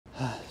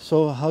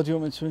So how do you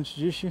want me to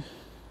introduce you?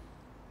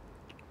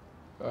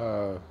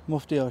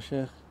 Mufti or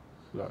Sheikh?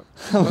 لا.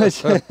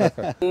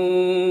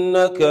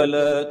 إنك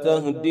لا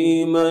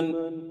تهدي من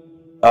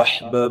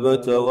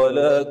أحببت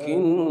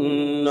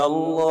ولكن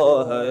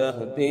الله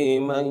يهدي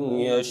من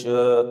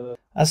يشاء.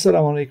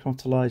 Assalamu alaikum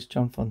warahmatullahi, it's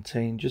John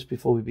Fontaine. Just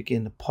before we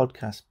begin the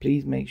podcast,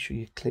 please make sure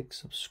you click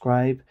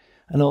subscribe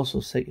and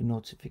also set your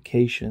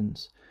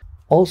notifications.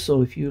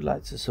 Also, if you'd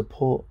like to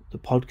support the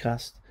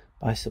podcast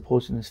by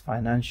supporting us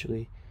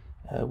financially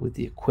with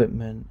the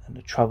equipment and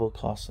the travel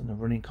costs and the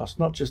running costs,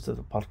 not just of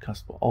the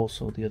podcast but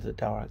also the other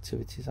dawah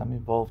activities I'm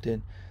involved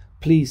in,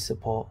 please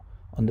support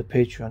on the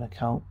Patreon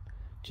account.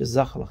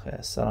 Jazakallah khair.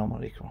 Assalamu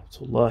alaikum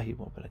warahmatullahi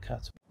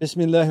wabarakatuh.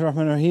 Bismillahir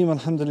Rahmanir Rahim.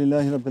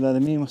 Alhamdulillahi Rabbil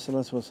Alameen.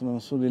 Wassalatu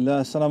wassalamu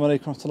Rasulillah. Assalamu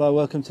alaikum warahmatullahi.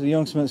 Welcome to the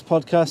Young Smiths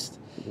podcast.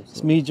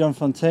 It's me, John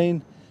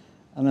Fontaine,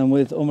 and I'm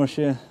with Umar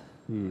Sheikh.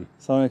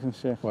 Assalamu alaikum,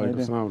 Sheikh.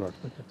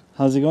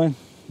 How's it going?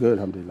 Good,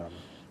 alhamdulillah.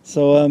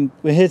 So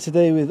we're here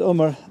today with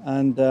Umar,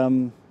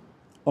 and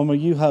Umar,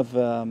 you have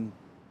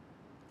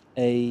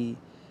a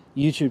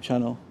YouTube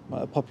channel,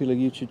 a popular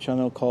YouTube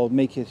channel called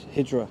Make It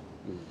Hijrah.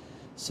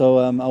 So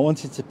I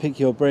wanted to pick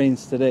your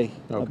brains today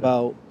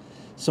about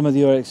some of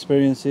your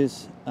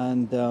experiences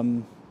and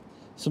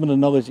some of the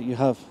knowledge that you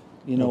have,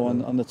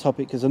 on the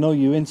topic, because I know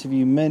you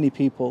interview many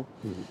people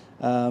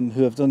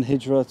who have done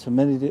hijrah to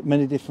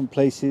many different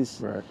places,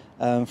 Right.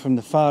 From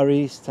the Far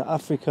East to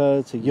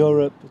Africa to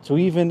Europe to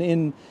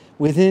even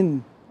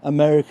within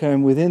America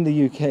and within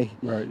the UK.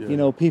 Right,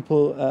 yeah.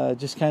 People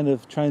just kind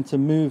of trying to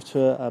move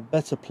to a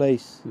better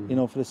place,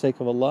 for the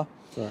sake of Allah.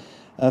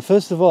 Right.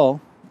 First of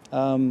all,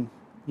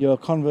 you're a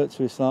convert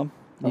to Islam.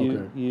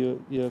 Okay.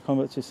 You're a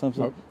convert to Islam.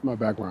 So, My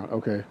background,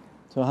 okay.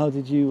 so how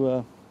did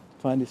you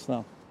find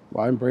Islam?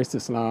 Well, I embraced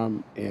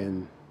Islam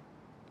in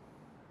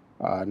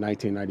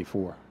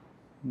 1994.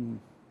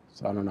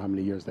 So I don't know how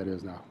many years that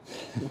is now.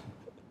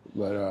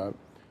 But,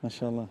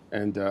 MashaAllah.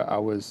 and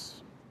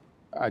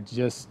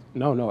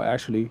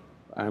actually,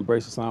 I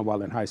embraced Islam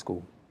while in high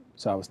school.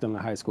 So I was still in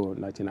high school in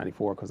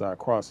 1994 because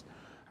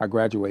I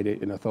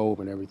graduated in a thobe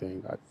and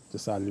everything. I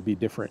decided to be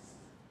different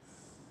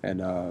and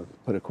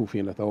put a kufi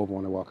in the thobe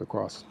when I walk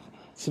across.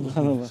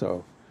 Subhanallah.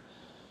 So,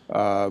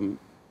 and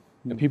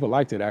people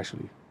liked it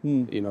actually.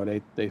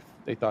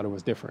 They thought it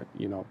was different.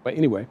 But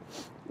anyway,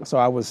 so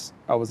I was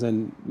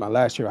in my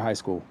last year of high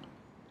school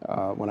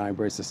when I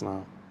embraced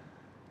Islam,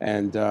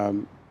 and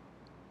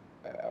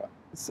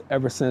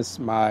ever since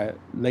my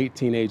late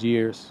teenage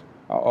years,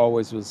 I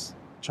always was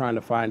trying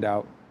to find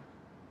out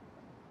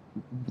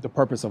the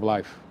purpose of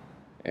life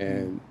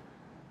and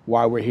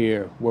why we're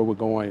here, where we're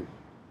going.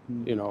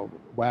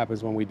 What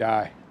happens when we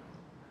die.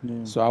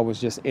 So I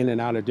was just in and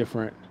out of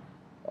different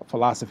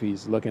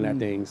philosophies, looking at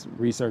things,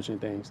 researching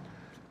things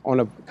on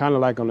a kind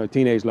of like on a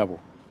teenage level.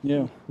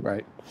 Yeah.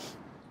 Right.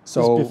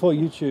 So it's before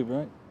YouTube,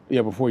 right?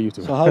 Yeah, before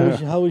YouTube. So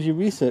how was you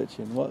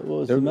researching? What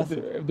was the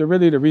method? The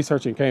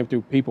researching came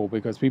through people,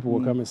 because people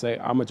would come and say,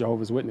 I'm a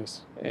Jehovah's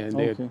Witness, and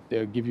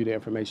they'll give you the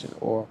information,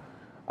 or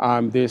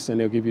I'm this, and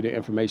they'll give you the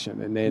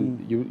information, and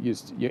then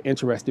you're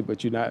interested,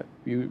 but you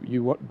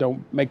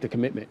don't make the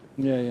commitment.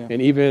 Yeah.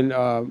 And even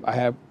I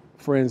have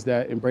friends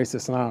that embrace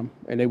Islam,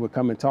 and they would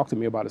come and talk to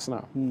me about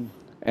Islam,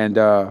 and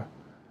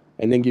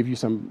then give you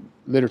some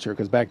literature,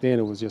 because back then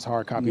it was just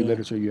hard copy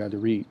literature you had to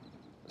read.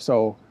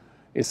 So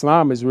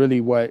Islam is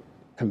really what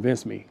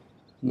convinced me.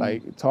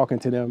 Like talking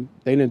to them,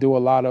 they didn't do a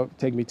lot of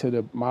take me to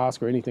the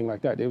mosque or anything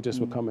like that. They just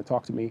would come and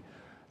talk to me.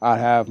 I'd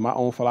have my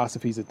own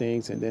philosophies of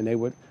things, and then they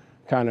would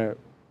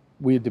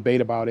we'd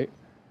debate about it,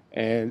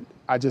 and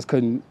I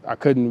couldn't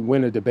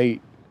win a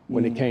debate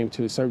when it came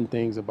to certain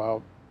things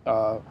about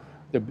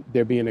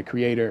there being a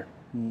creator,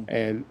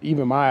 and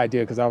even my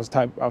idea, because I was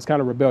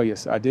kind of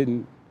rebellious. I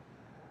didn't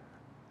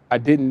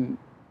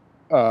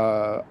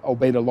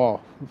obey the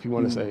law, if you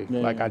want to say.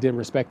 I didn't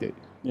respect it,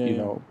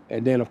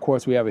 And then, of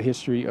course, we have a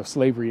history of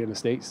slavery in the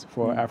States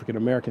for African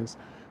Americans,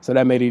 so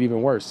that made it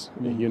even worse,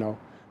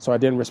 So I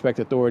didn't respect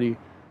authority.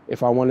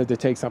 If I wanted to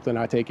take something,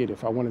 I take it.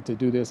 If I wanted to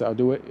do this, I'll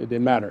do it. It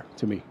didn't matter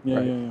to me.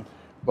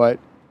 But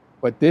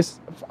this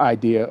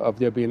idea of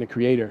there being a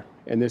creator,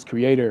 and this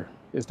creator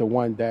is the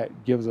one that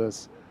gives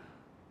us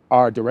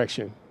our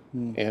direction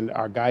and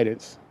our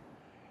guidance.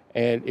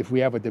 And if we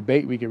have a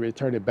debate, we can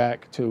return it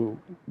back to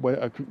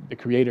what the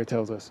creator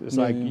tells us. It's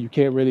you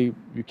can't really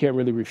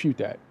refute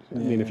that. I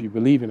mean, if you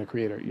believe in a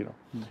creator,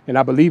 And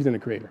I believed in a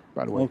creator,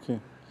 by the way. Okay.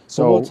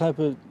 So what type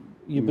of,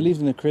 you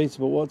believed in a creator,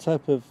 but what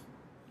type of,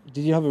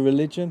 did you have a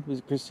religion? Was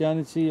it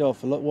Christianity, or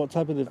what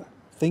type of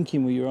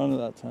thinking were you on at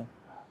that time?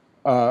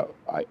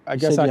 I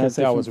guess I can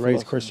say I was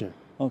raised Christian.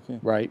 Okay.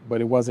 Right,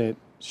 but it wasn't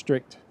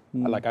strict.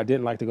 I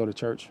didn't like to go to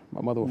church.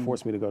 My mother would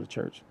force me to go to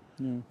church.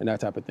 And that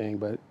type of thing.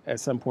 But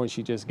at some point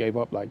she just gave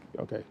up,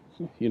 okay.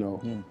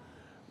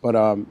 But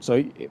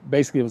so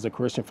basically it was a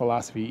Christian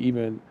philosophy.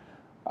 Even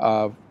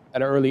at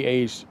an early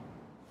age,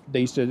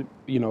 they used to,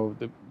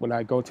 when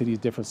I go to these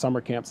different summer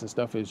camps and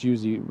stuff, it's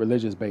usually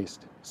religious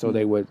based. So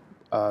they would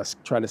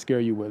try to scare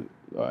you with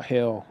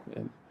hell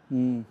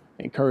and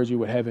encourage you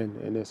with heaven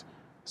and this.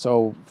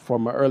 So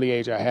from an early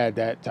age, I had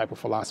that type of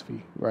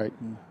philosophy, right?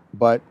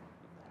 But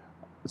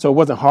so it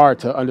wasn't hard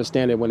to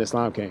understand it when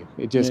Islam came.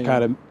 It just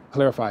kind of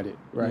clarified it,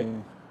 right?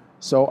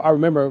 So I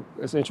remember,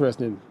 it's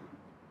interesting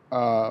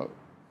that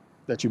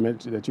you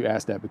mentioned, that you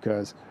asked that,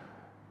 because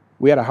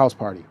we had a house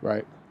party,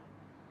 right?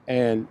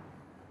 And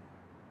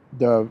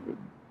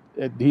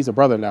he's a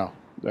brother now,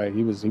 right?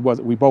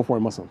 We both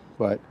weren't Muslim,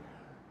 but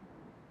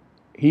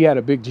he had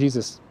a big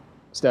Jesus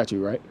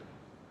statue, right?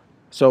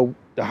 So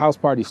the house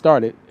party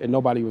started and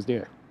nobody was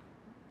there,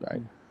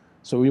 right?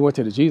 So we went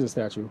to the Jesus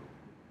statue,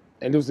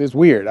 and it's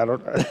weird. I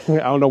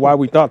don't know why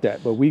we thought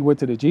that, but we went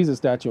to the Jesus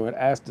statue and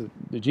asked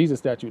the Jesus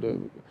statue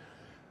to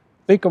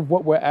think of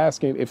what we're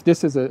asking. If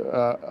this is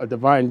a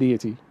divine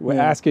deity, we're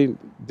asking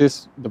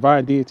this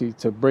divine deity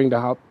to bring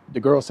the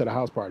girls to the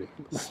house party.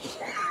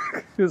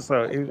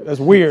 So it's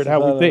weird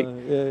how we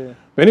think.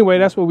 But anyway,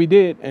 that's what we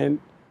did, and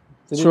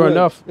sure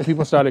enough,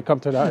 people started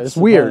coming to the house. It's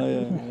weird.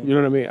 You know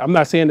what I mean? I'm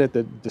not saying that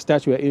the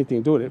statue had anything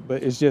to do with it,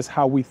 but it's just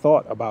how we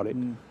thought about it.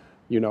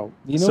 You know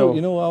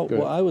what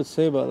I would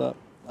say about that?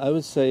 I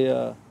would say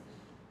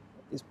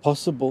it's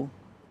possible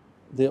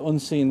the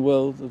unseen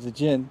world of the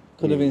jinn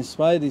could have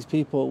inspired these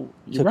people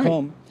to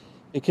come,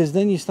 because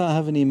then you start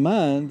having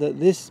iman that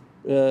this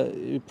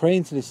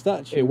praying to this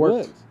statue it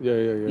worked. Yeah.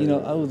 You know,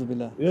 a'udhu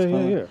billah.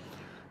 Yeah.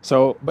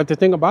 So, but the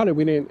thing about it,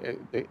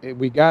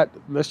 we got,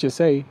 let's just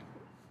say,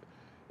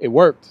 it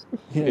worked.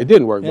 Yeah. It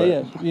didn't work, but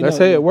let's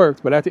say it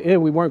worked. But at the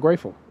end, we weren't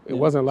grateful. It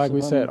wasn't like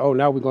we said, "Oh,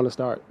 now we're going to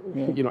start,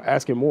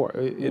 asking more."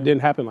 It didn't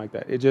happen like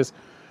that. It's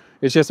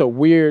just a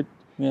weird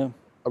a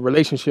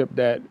relationship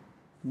that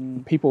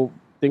people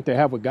think they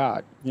have with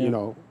God. You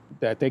know,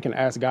 that they can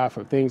ask God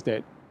for things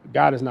that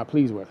God is not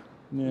pleased with.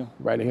 Yeah.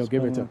 Right, and He'll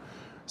give it to them.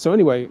 So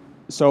anyway,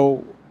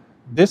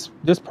 this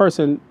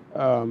person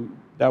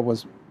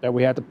that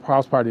we had the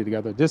house party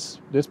together, this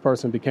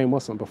person became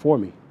Muslim before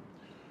me.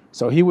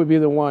 So he would be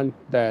the one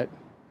that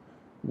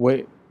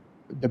would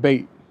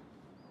debate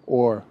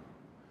or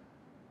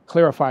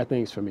clarify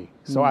things for me.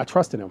 So I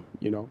trusted him,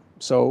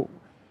 So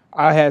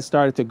I had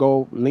started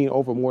to lean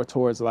over more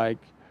towards like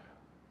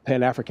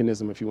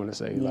Pan-Africanism, if you want to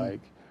say, like,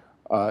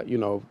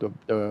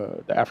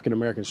 the African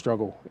American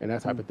struggle and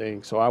that type of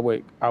thing. So I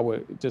would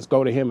just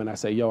go to him and I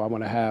say, yo, I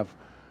want to have,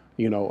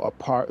 a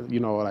part,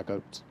 like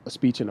a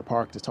speech in the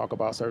park to talk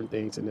about certain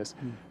things and this.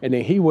 And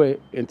then he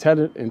would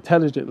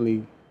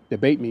intelligently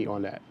debate me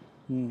on that.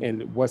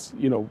 And what's,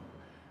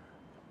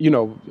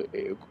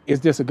 is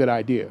this a good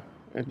idea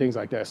and things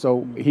like that.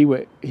 So he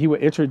would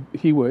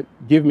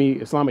give me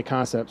Islamic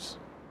concepts,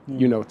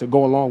 to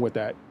go along with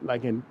that,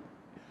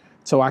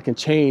 so I can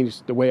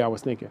change the way I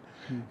was thinking.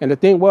 And the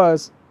thing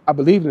was, I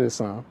believed in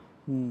Islam,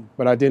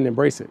 but I didn't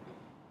embrace it.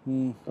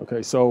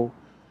 Okay, so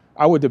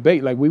I would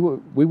debate, like we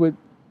would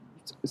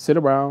sit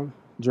around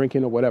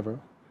drinking or whatever,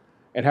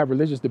 and have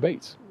religious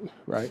debates,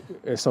 right?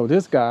 And so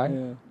this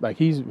guy, like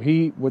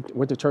he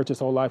went to church his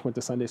whole life, went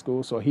to Sunday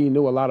school, so he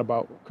knew a lot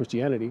about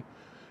Christianity.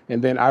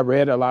 And then I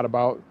read a lot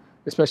about,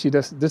 especially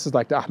this is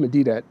like the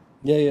Ahmadiyya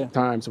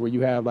times where you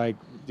have like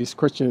these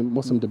Christian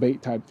Muslim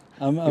debate type.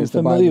 I'm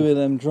familiar with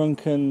them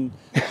drunken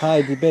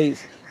high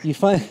debates. You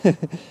find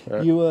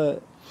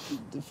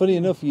funny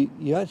enough,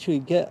 you actually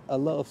get a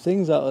lot of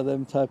things out of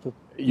them types of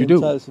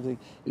things,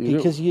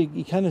 because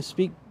you kind of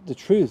speak the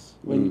truth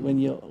when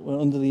you're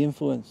under the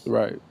influence,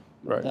 right,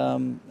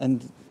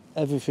 and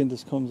everything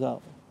just comes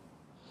out.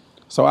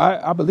 So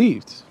I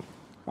believed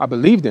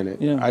in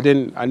it. I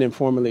didn't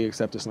formally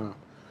accept Islam.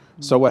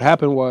 So what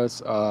happened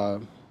was, I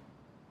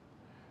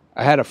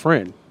had a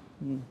friend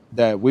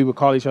that we would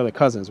call each other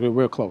cousins. We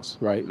were real close,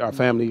 right? Our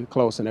family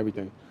close and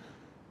everything,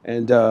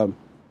 and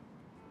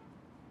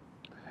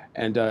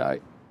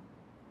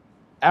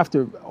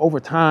after over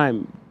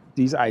time,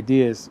 these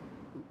ideas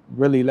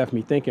really left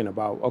me thinking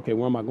about, okay,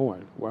 where am I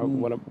going?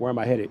 Where am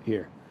I headed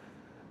here?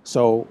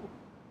 So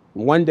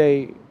one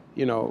day,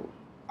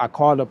 I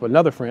called up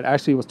another friend.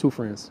 Actually, it was two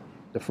friends.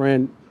 The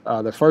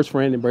first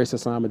friend embraced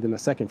Islam, and then the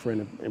second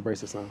friend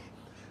embraced Islam.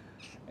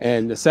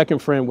 And the second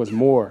friend was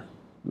more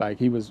like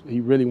he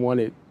really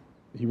wanted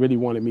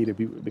me to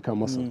become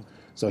Muslim.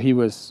 So he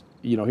would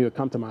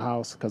come to my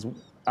house, because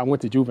I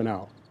went to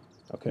juvenile.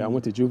 Okay, I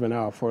went to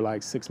juvenile for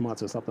like 6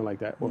 months or something like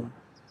that, or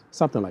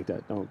something like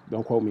that.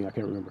 Don't quote me, I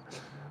can't remember.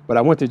 But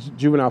I went to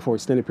juvenile for an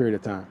extended period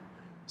of time.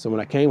 So when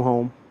I came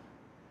home,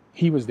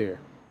 he was there,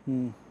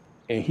 and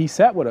he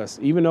sat with us.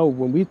 Even though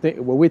when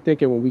we're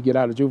thinking when we get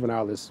out of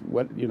juvenile is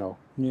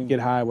get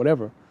high,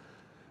 whatever.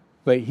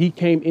 But he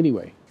came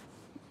anyway,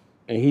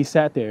 and he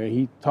sat there and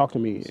he talked to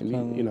me,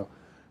 and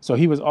so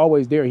he was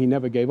always there. He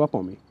never gave up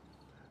on me.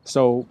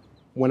 So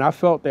when I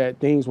felt that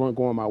things weren't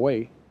going my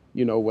way,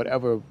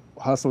 whatever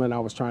hustling I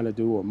was trying to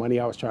do or money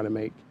I was trying to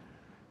make,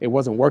 it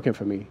wasn't working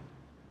for me.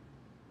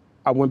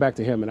 I went back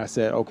to him and I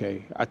said,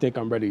 okay, I think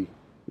I'm ready.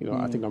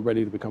 I think I'm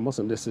ready to become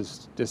Muslim. This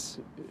is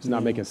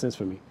not making sense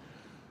for me.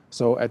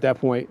 So at that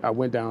point, I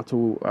went down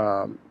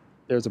to,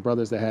 there's a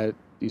brothers that had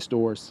these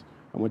stores.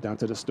 I went down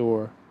to the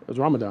store. It was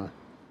Ramadan.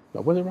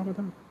 No, was it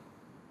Ramadan?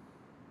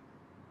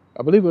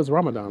 I believe it was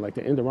Ramadan, like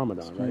the end of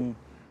Ramadan, right?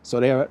 So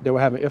they were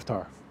having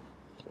iftar.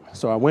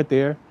 So I went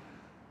there,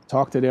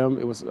 talked to them.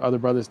 It was other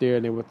brothers there,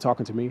 and they were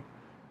talking to me.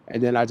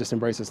 And then I just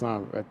embraced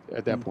Islam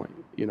at that point,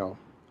 you know.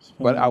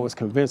 But I was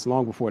convinced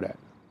long before that.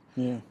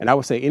 Yeah. And I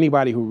would say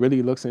anybody who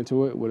really looks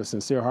into it with a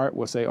sincere heart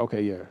will say,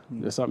 okay, yeah,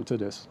 there's something to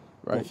this,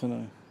 right?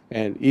 Definitely.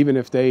 And even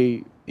if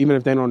they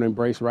don't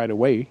embrace right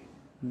away,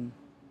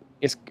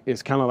 it's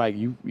kind of like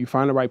you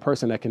find the right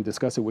person that can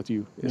discuss it with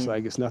you. It's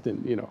like it's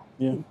nothing, you know.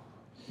 Yeah.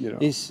 You know.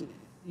 It's,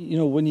 you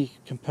know, when you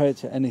compare it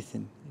to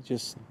anything, it's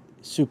just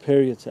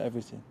superior to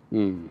everything.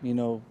 You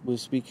know, we're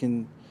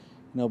speaking,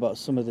 you know, about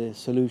some of the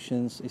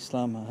solutions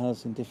Islam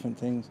has in different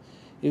things.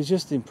 It was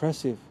just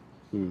impressive.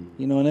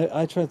 You know, and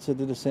I tried to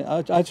do the same.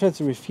 I tried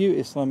to refute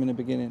Islam in the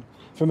beginning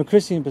from a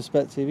Christian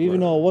perspective,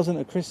 even though I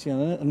wasn't a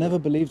Christian. I never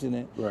believed in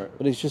it. Right.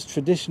 But it's just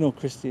traditional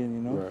Christian,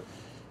 you know. Right.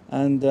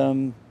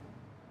 And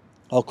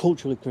or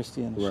culturally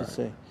Christian, I should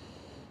say.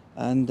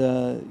 And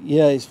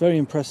yeah, it's very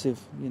impressive,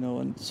 you know.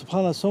 And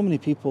subhanAllah, so many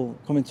people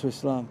come into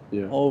Islam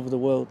all over the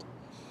world.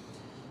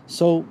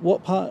 So,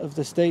 what part of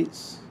the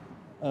States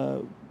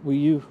were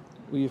you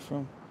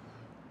from?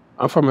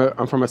 I'm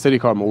from a city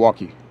called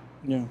Milwaukee.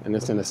 Yeah. And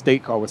it's in a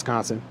state called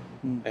Wisconsin,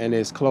 and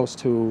it's close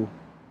to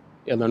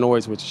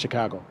Illinois, which is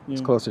Chicago.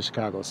 It's close to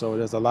Chicago, so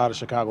there's a lot of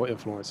Chicago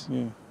influence.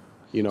 Yeah.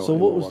 You know. So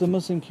what was the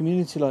Muslim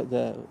community like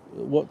there?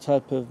 What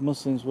type of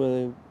Muslims were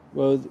they?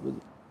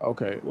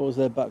 Okay. What was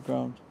their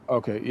background?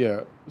 Okay,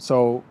 yeah.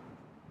 So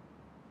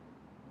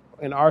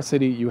in our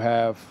city, you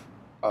have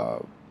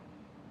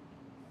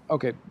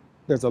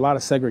there's a lot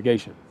of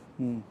segregation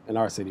in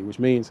our city, which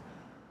means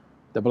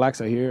the blacks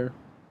are here,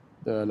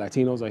 the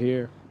Latinos are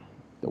here,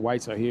 the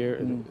whites are here,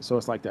 and so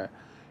it's like that.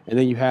 And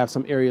then you have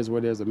some areas where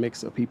there's a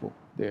mix of people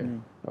there,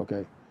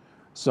 okay?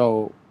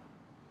 So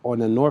on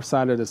the north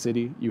side of the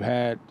city, you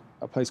had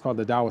a place called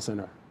the Dawah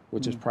Center,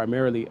 which is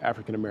primarily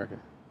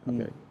African-American,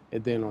 okay?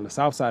 And then on the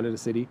south side of the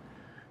city,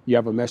 you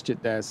have a masjid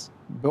that's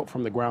built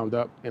from the ground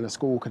up and a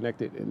school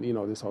connected, and you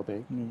know, this whole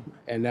thing.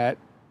 And that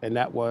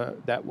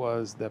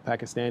was the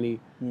Pakistani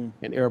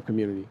and Arab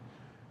community.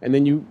 And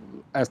then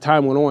as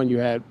time went on, you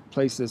had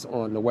places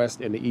on the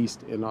west and the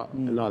east and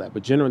all that.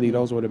 But generally,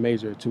 those were the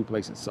major two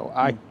places. So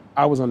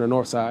I was on the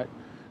north side.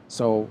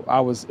 So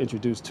I was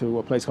introduced to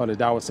a place called the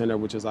Dawah Center,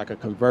 which is like a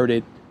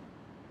converted,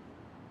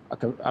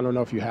 I don't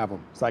know if you have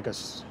them. It's like I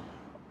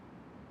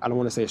don't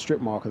want to say a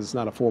strip mall because it's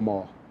not a full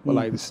mall, but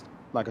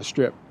like a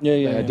strip.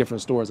 Yeah. That had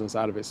different stores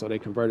inside of it. So they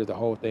converted the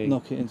whole thing.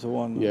 Knock it into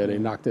one. Yeah, they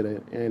knocked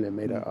it in and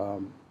made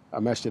a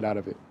masjid out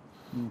of it.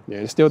 Yeah,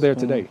 it's still there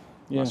today.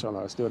 Yeah.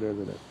 MashaAllah, it's still there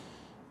today.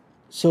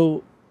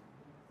 So,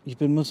 you've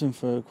been Muslim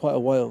for quite a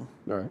while.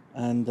 All right.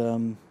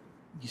 And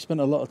you spent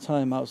a lot of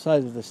time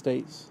outside of the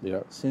States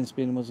since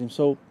being a Muslim.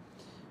 So,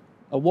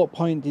 at what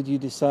point did you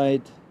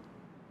decide,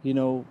 you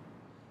know,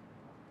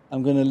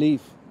 I'm going to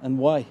leave, and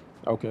why?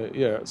 Okay,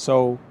 yeah.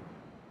 So,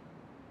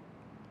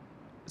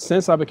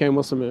 since I became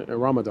Muslim in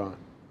Ramadan,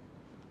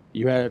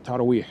 you had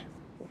Taraweeh,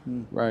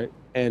 right?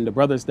 And the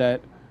brothers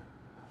that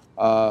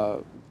I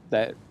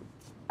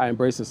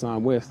embraced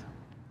Islam with,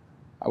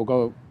 I would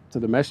go to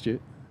the masjid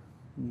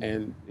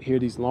and hear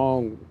these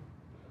long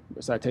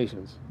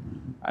recitations.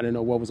 I didn't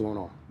know what was going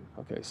on.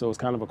 Okay, so it was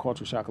kind of a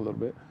culture shock a little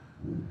bit.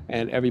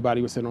 And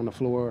everybody would sit on the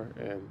floor,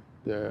 and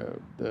the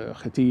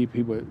khatib,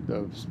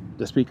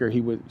 the speaker,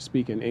 he would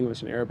speak in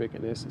English and Arabic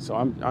and this. So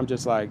I'm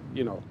just like,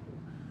 you know,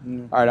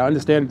 all right, I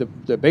understand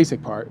the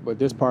basic part, but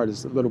this part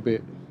is a little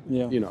bit,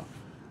 you know.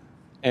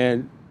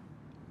 And,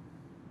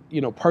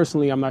 you know,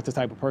 personally, I'm not the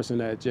type of person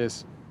that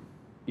just,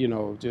 you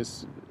know,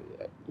 just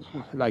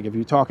like if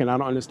you're talking, I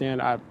don't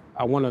understand, I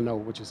want to know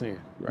what you're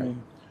saying, right?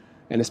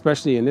 And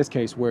especially in this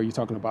case where you're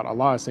talking about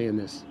Allah saying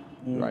this,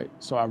 right?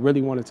 So I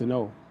really wanted to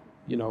know,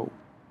 you know,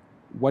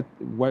 what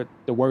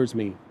the words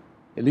mean,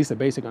 at least a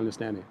basic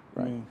understanding,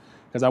 right?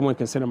 Because I wouldn't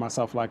consider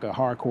myself like a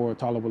hardcore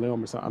Talib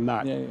al-Ilm or something. I'm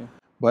not.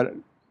 But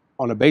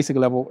on a basic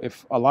level,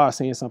 if Allah is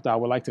saying something, I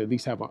would like to at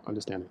least have an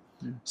understanding.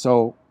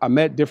 So I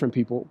met different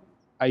people.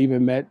 I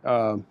even met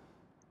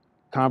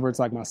converts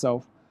like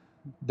myself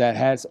that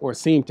has or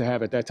seemed to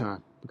have at that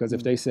time. Because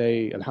if they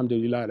say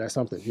Alhamdulillah, that's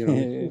something, you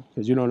know,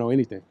 because you don't know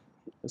anything.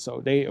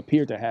 So they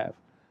appear to have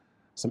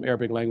some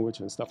Arabic language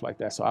and stuff like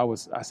that. So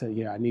I said,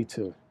 yeah, I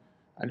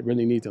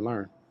really need to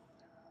learn.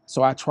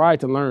 So I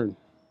tried to learn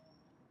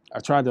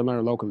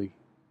locally.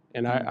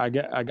 And I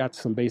got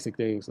some basic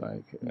things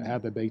like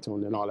have the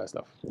Baytun and all that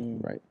stuff,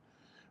 right?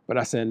 But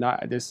I said, nah,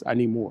 I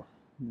need more.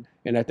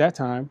 And at that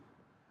time,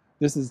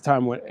 this is the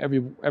time when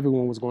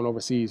everyone was going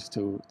overseas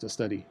to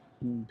study.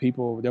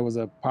 There was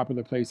a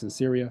popular place in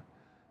Syria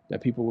that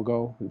people would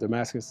go, in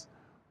Damascus,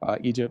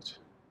 Egypt.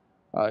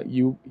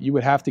 You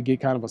would have to get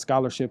kind of a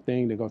scholarship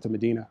thing to go to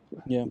Medina,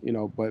 you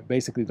know, but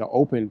basically the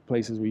open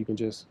places where you can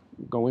just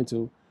go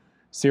into,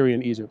 Syria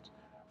and Egypt.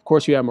 Of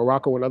course, you have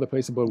Morocco and other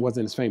places, but it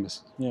wasn't as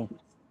famous.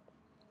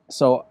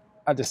 So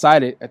I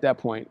decided at that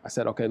point, I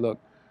said, okay, look,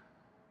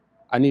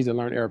 I need to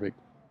learn Arabic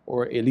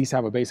or at least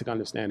have a basic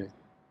understanding.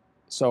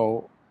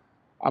 So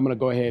I'm going to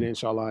go ahead,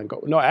 inshallah, and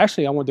go. No,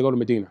 actually, I wanted to go to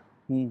Medina.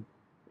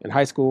 In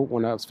high school,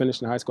 when I was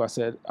finishing high school,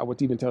 I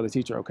would even tell the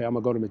teacher, okay, I'm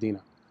going to go to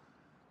Medina.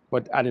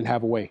 but I didn't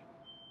have a way.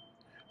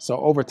 So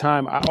over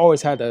time, I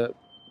always had the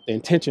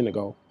intention to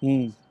go,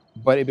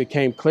 but it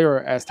became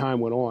clearer as time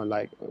went on.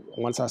 Like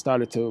once I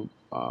started to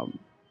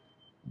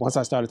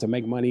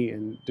make money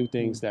and do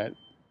things that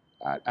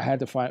I had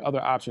to find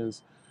other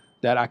options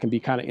that I can be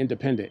kind of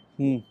independent.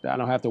 That I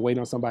don't have to wait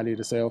on somebody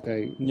to say,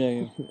 okay,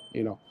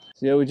 you know.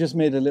 So yeah, we just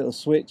made a little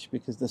switch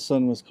because the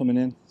sun was coming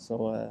in,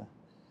 so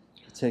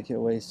take it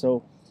away.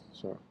 So,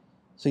 sure.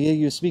 So yeah,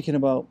 you were speaking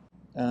about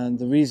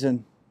the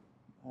reason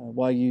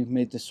why you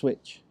made the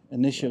switch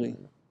initially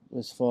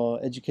was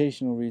for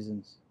educational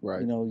reasons.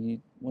 Right. You know,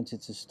 you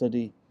wanted to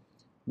study,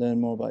 learn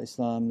more about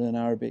Islam, learn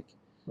Arabic.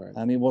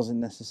 Right. It wasn't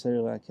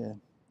necessarily like a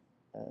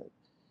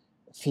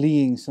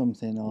fleeing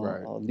something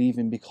or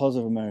leaving because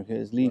of America.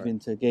 It's leaving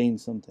to gain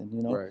something,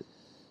 you know. Right.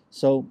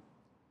 So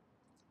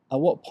at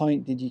what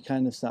point did you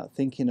kind of start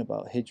thinking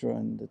about Hijrah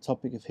and the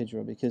topic of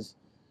Hijrah? Because,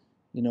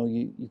 you know,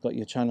 you've got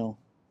your channel,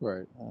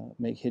 right?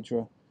 Make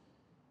Hijrah.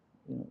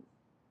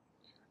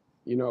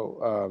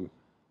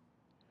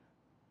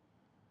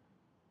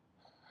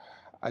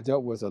 I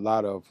dealt with a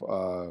lot of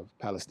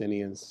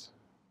Palestinians,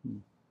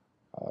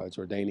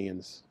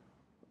 Jordanians,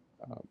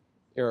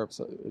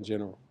 Arabs in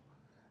general,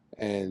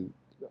 and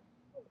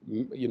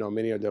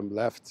many of them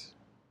left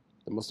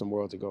the Muslim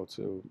world to go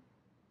to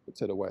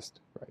the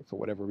West, right, for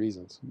whatever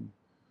reasons.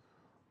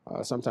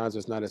 Sometimes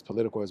it's not as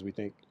political as we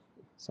think.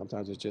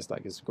 Sometimes it's just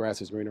like it's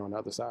grass is greener on the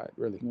other side,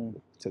 really,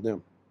 to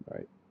them,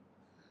 right?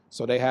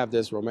 So they have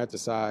this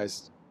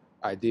romanticized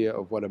idea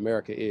of what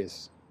America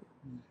is.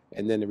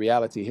 And then the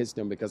reality hits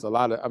them because a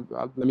lot of,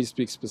 let me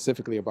speak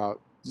specifically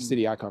about the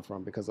city I come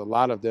from, because a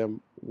lot of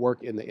them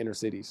work in the inner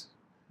cities.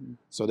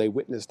 So they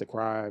witness the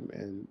crime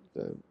and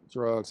the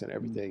drugs and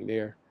everything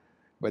there.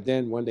 But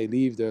then when they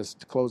leave to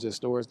close their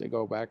stores, they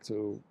go back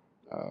to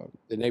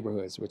the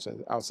neighborhoods, which are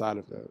outside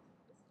of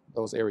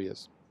those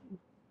areas.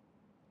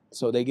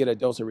 So they get a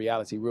dose of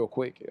reality real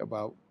quick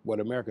about what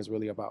America is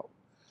really about.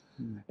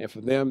 And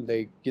for them,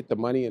 they get the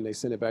money and they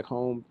send it back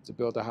home to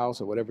build a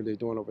house or whatever they're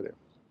doing over there.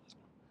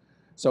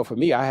 So for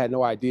me, I had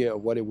no idea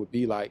of what it would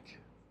be like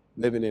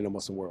living in a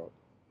Muslim world.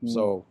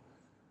 So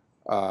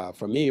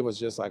for me, it was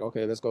just like,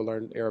 okay, let's go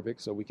learn Arabic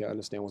so we can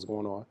understand what's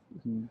going on.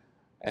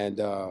 And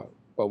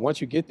but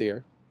once you get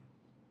there,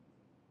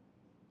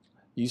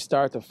 you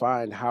start to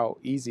find how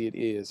easy it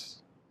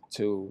is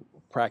to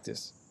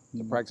practice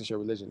your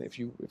religion. If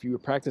you were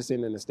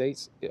practicing in the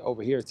States,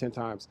 over here 10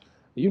 times,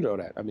 you know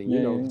that. I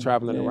mean,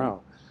 traveling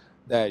around,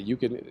 that you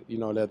can, the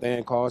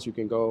adhan calls, you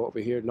can go over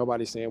here.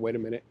 Nobody's saying, wait a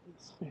minute,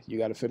 you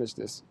got to finish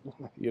this,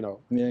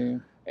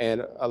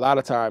 And a lot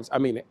of times, I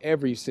mean,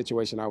 every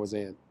situation I was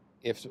in,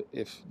 if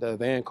the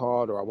adhan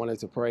called or I wanted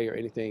to pray or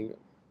anything,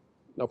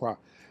 no problem.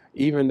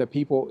 Even the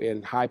people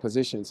in high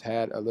positions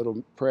had a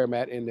little prayer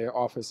mat in their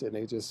office, and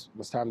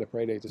was time to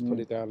pray, they just put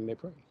it down and they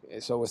pray.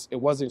 And so it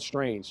wasn't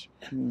strange,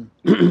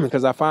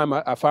 because I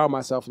found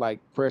myself like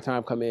prayer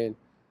time come in,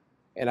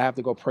 and I have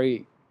to go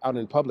pray out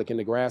in public in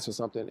the grass or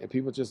something, and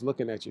people just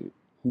looking at you,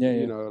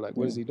 like,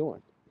 what is he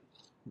doing?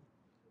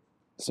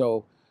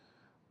 So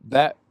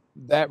that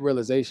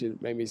realization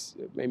made me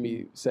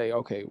say,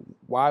 okay,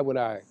 why would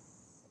I?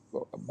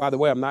 By the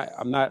way, I'm not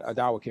a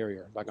dawah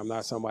carrier. Like, I'm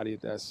not somebody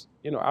that's,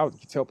 I would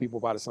tell people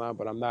about Islam,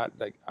 but I'm not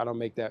like, I don't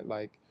make that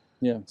like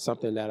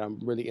something that I'm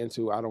really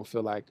into. I don't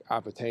feel like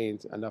I've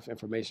attained enough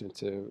information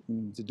to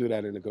do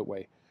that in a good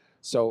way.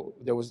 So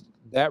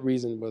that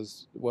reason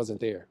wasn't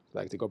there,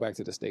 like to go back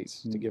to the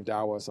States to give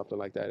dawah or something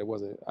like that.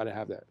 I didn't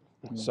have that.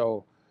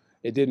 So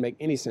it didn't make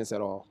any sense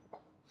at all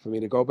for me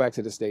to go back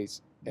to the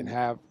States and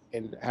have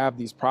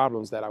these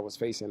problems that I was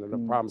facing and the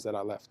problems that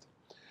I left.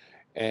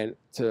 And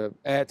to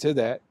add to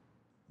that,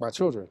 my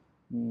children.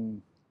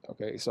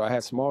 Okay, so I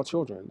had small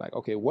children. Like,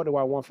 okay, what do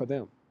I want for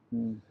them?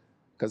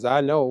 Because I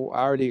know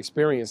I already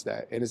experienced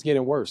that, and it's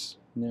getting worse.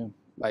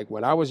 Like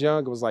when I was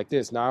young, it was like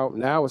this. Now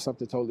it's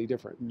something totally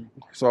different.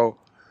 So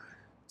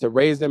to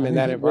raise them in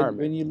that environment.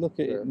 When you look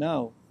at it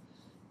now,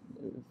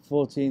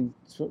 14,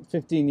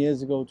 15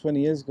 years ago,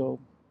 20 years ago,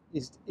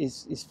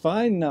 it's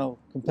fine now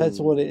compared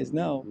to what it is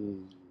now.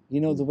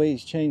 The way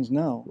it's changed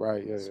now.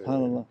 Right.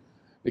 SubhanAllah.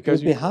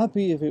 Because you'd be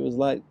happy if it was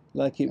like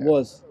it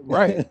was.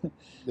 Right.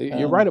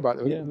 You're right about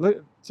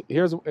it.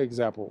 Here's an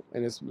example,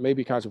 and it's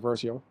maybe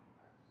controversial,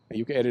 and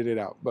you can edit it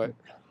out, but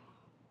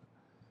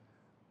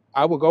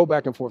I would go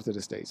back and forth to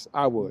the States.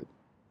 I would,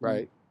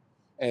 right?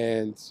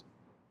 And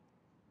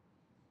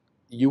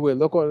you would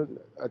look on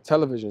a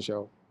television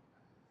show,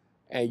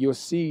 and you'll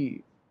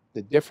see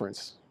the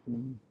difference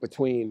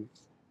between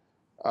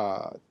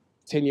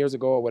 10 years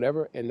ago or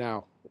whatever and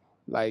now.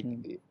 Like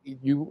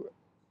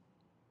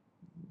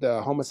the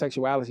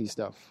homosexuality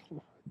stuff,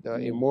 the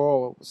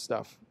immoral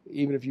stuff,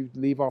 even if you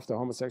leave off the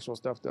homosexual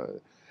stuff,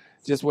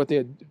 just what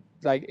they're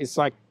like, it's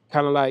like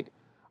kind of like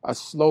a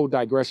slow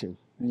digression.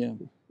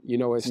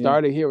 It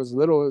started here, it was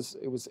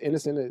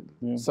innocent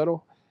and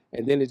subtle,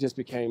 and then it just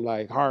became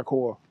like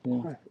hardcore.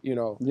 Now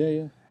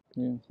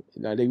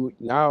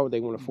they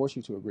want to force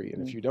you to agree,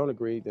 and if you don't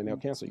agree, then they'll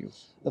cancel you.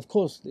 Of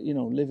course,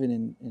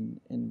 living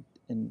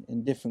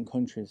in different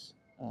countries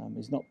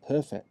is not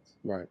perfect.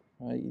 Right.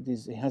 right?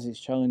 It has its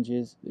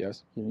challenges.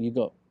 Yes.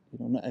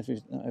 Not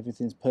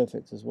everything's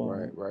perfect as well.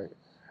 Right.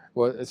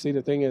 Well, see,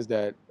 the thing is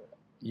that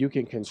you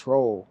can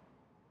control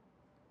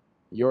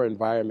your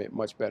environment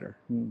much better.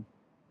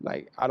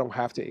 Like, I don't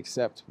have to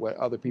accept what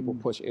other people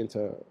push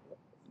into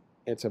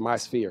my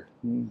sphere.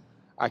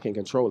 I can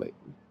control it,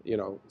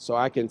 so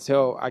I can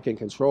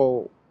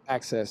control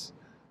access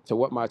to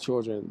what my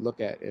children look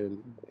at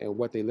and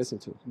what they listen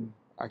to.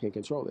 I can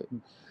control it,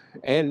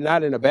 and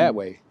not in a bad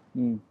way.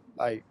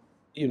 Like,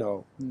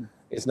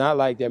 it's not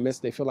like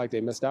they feel like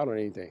they missed out on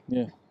anything.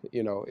 Yeah.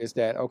 It's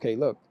that, okay,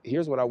 look,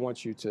 here's what I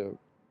want you to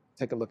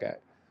take a look at.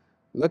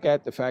 Look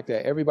at the fact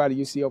that everybody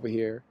you see over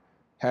here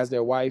has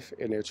their wife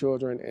and their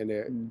children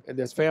and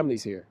there's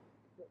families here.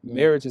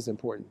 Marriage is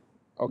important.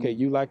 Okay,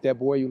 you like that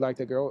boy, you like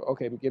that girl,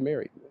 okay, get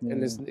married.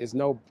 And there's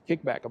no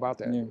kickback about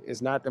that.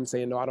 It's not them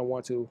saying, no, I don't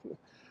want to.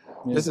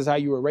 This is how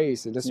you were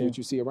raised, and this is what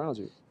you see around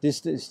you.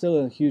 This is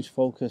still a huge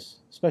focus,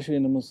 especially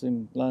in the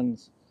Muslim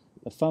lands,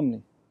 of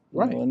family.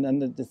 Right.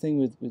 And the thing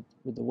with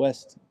the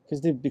West,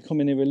 because they're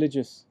becoming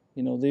irreligious,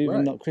 they're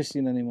even not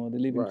Christian anymore. They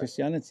live in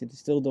Christianity. They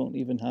still don't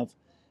even have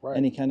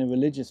any kind of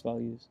religious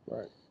values.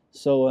 Right.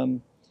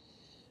 So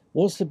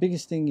what's the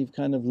biggest thing you've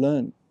kind of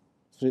learned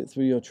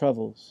through your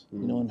travels,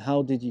 and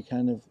how did you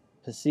kind of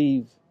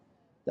perceive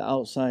the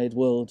outside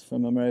world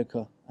from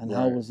America, and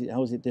how was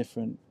it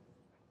different?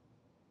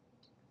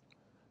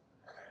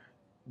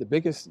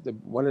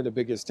 One of the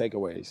biggest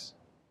takeaways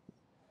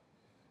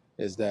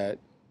is that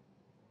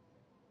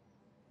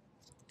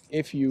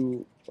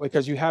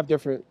because you have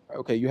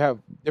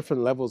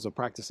different levels of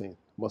practicing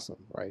Muslim,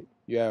 right?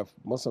 You have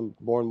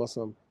born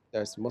Muslim,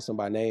 that's Muslim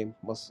by name,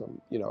 Muslim,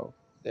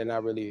 they're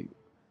not really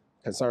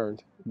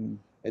concerned.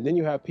 And then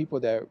you have people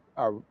that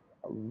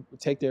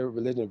take their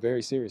religion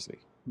very seriously,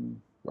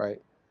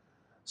 right?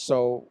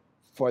 So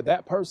for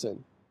that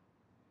person,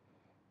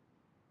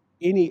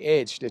 any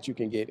edge that you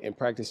can get in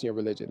practicing your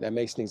religion that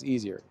makes things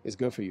easier is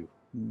good for you,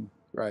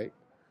 right?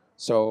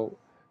 So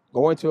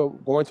going to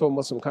a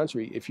Muslim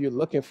country, if you're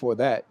looking for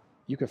that,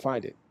 you can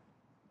find it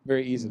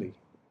very easily,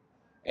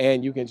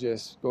 and you can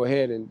just go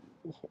ahead and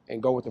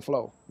go with the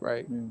flow,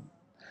 right?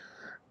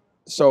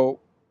 So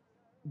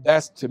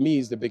that's, to me,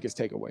 is the biggest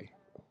takeaway.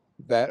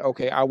 That,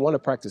 okay, I want to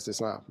practice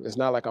Islam. It's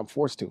not like I'm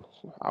forced to.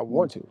 I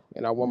want to,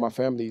 and I want my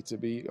family to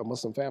be a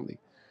Muslim family.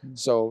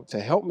 So to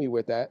help me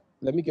with that,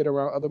 let me get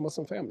around other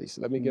Muslim families.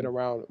 Let me get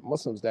around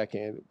Muslims that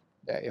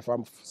if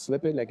I'm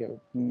slipping, they can,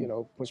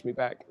 push me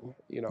back,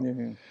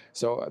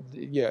 So,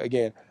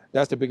 again,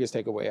 that's the biggest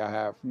takeaway I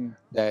have,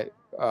 that,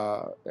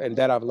 and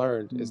that I've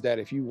learned, is that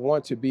if you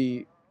want to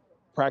be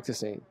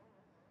practicing,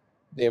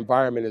 the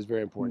environment is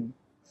very important.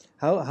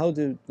 How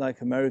do,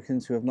 like,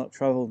 Americans who have not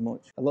traveled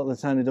much, a lot of the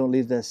time they don't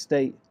leave their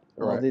state,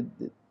 or they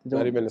don't,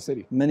 not even the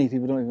city. Many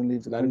people don't even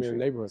leave the country. Not even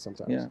the neighborhood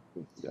sometimes.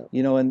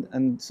 Yeah.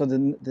 And so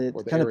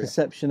the kind of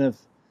perception of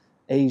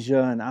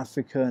Asia and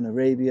Africa and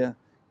Arabia,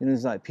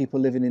 it's like people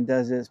living in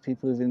deserts,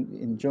 people living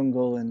in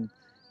jungle, and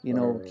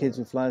kids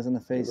with flies on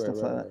their face, stuff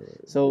like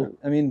that. So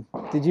I mean,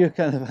 did you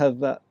kind of have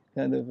that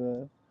kind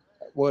of?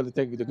 Well, the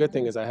good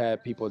thing is I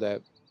had people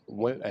that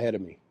went ahead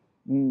of me.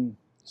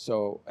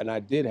 So, and I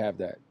did have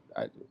that.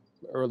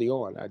 Early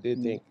on, I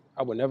did think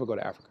I would never go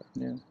to Africa.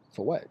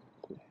 For what?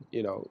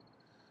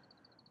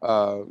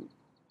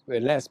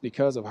 And that's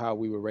because of how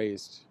we were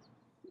raised,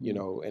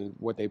 and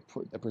what the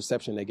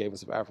perception they gave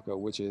us of Africa,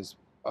 which is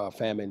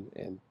famine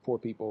and poor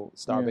people,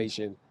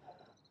 starvation,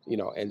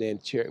 and then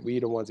we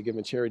the ones that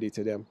giving charity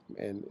to them,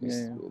 and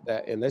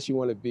that unless you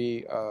want to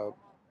be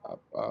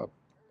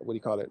what do you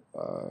call it,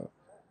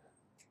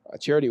 a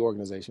charity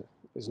organization,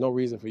 there's no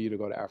reason for you to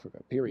go to Africa,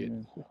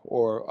 period,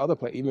 or other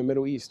places, even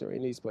Middle East or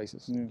in these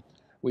places.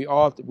 We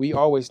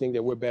always think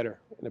that we're better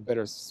in a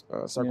better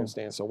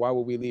circumstance. So why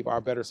would we leave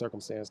our better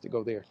circumstance to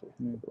go there,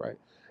 right?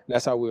 And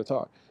that's how we were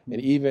taught. And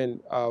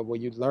even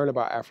when you learn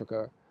about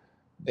Africa,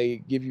 they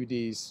give you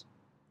these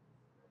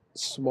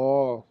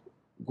small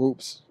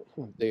groups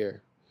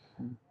there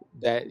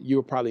that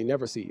you'll probably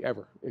never see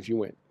ever if you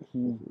went,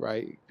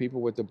 right?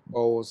 People with the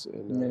bows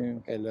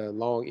and the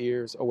long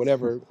ears or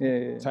whatever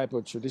type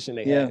of tradition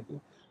they had,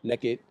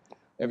 naked.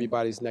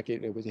 Everybody's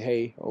naked and with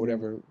hay or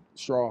whatever,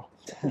 straw.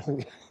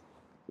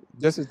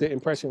 This is the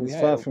impression we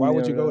had. Why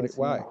would you go there?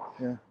 Why?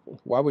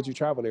 Why would you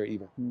travel there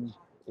even? And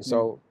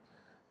so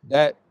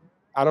that,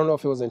 I don't know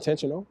if it was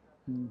intentional,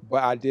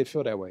 but I did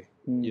feel that way,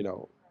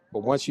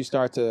 But once you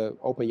start to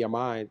open your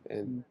mind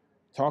and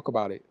talk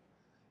about it,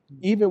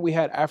 even we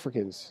had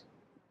Africans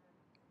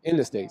in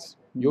the States.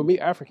 You'll meet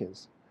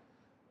Africans,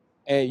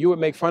 and you would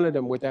make fun of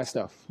them with that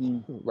stuff,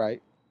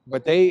 right?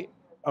 But they,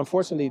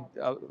 unfortunately,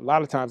 a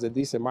lot of times, at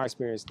least in my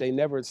experience, they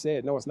never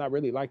said, no, it's not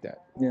really like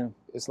that.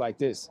 It's like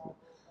this.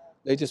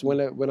 They just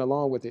went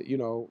along with it,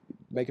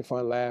 making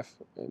fun, laugh,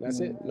 and that's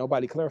it.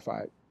 Nobody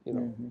clarified,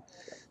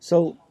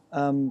 So,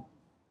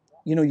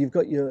 you've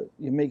got your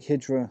Make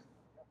Hijra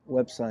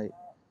website,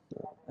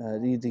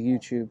 the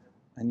YouTube,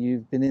 and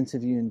you've been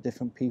interviewing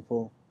different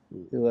people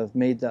who have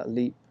made that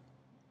leap.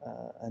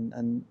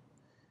 And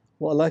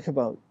what I like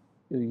about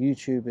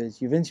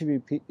YouTubers, you've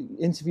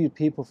interviewed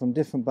people from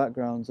different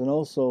backgrounds and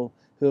also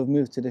who have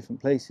moved to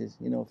different places,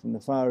 from the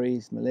Far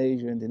East,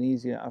 Malaysia,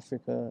 Indonesia,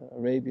 Africa,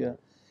 Arabia,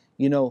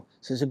 so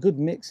it's a good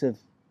mix of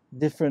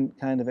different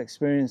kind of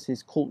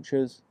experiences,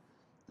 cultures,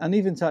 and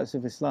even types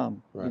of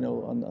Islam,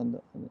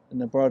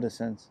 in a broader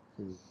sense.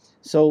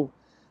 So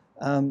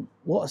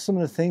what are some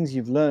of the things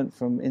you've learned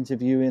from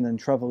interviewing and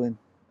traveling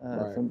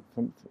from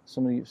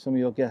some of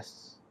your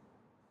guests?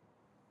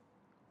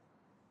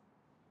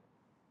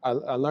 I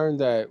learned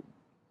that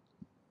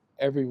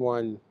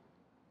everyone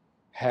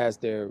has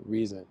their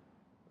reason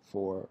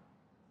for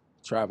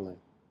traveling,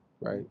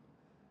 right?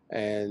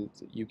 And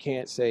you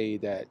can't say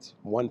that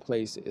one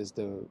place is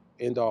the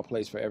end-all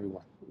place for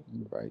everyone,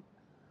 right?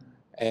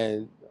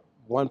 And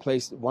one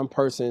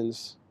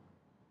person's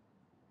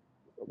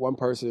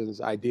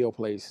ideal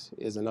place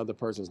is another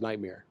person's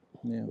nightmare,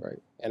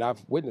 right? And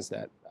I've witnessed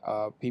that.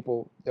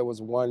 There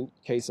was one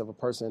case of a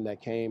person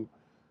that came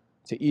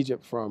to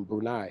Egypt from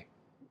Brunei.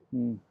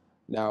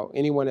 Now,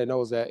 anyone that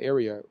knows that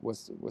area would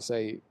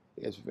say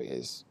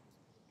is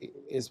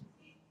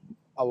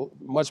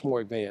much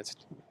more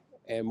advanced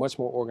and much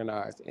more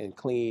organized and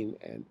clean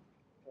and,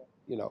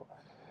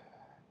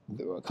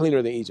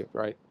 cleaner than Egypt,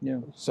 right? Yeah.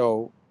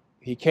 So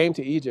he came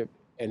to Egypt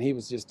and he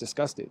was just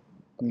disgusted.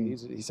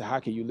 He said, "How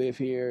can you live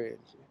here?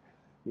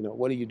 And,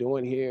 what are you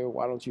doing here?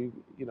 Why don't you,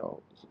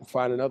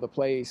 find another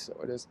place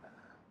or this?"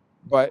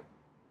 But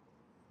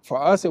for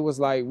us, it was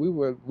like we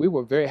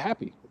were very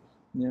happy.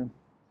 Yeah.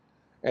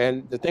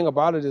 And the thing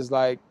about it is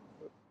like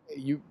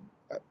you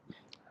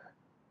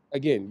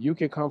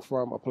can come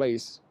from a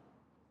place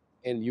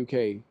in the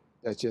UK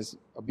that's just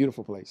a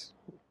beautiful place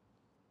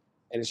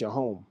and it's your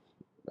home,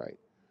 right?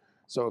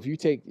 So if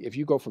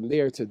you go from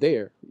there to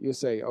there, you'll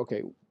say,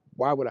 okay,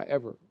 why would I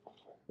ever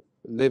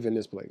live in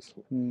this place?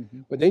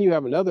 Mm-hmm. But then you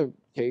have another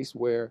case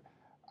where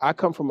I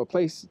come from a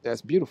place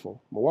that's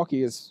beautiful.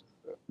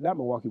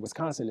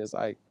 Wisconsin is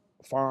like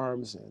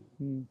farms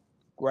and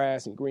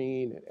grass and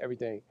green and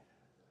everything.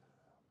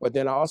 But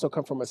then I also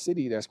come from a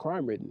city that's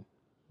crime-ridden.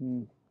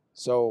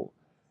 So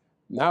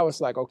now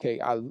it's like, okay,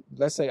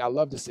 let's say I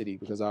love the city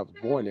because I was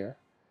born there,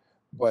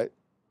 but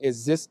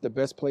is this the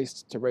best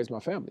place to raise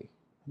my family?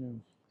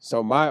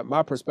 So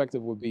my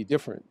perspective would be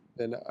different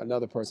than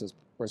another person's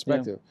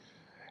perspective. Yeah.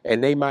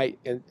 And they might,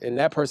 and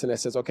that person that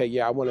says, okay,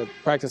 yeah, I want to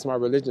practice my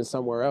religion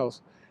somewhere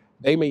else,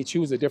 they may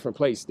choose a different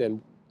place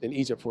than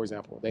Egypt, for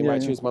example. They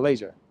might choose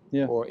Malaysia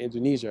or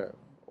Indonesia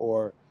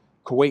or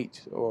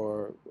Kuwait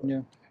or...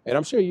 Yeah. And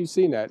I'm sure you've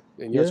seen that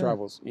in your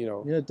travels,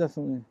 Yeah,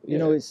 definitely.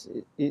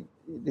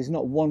 There's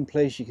not one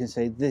place you can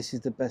say this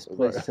is the best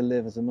place to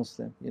live as a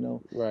Muslim,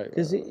 Right.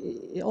 Because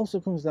it also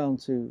comes down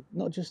to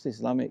not just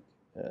Islamic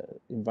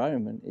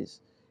environment,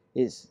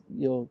 it's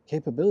your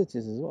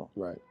capabilities as well.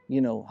 Right.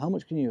 How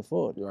much can you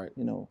afford? Right.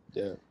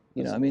 Yeah.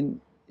 I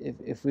mean,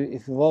 if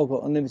we've all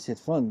got unlimited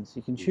funds,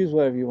 you can choose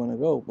wherever you want to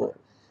go, but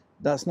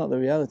that's not the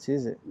reality,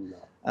 is it? No.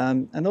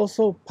 And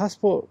also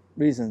passport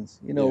reasons.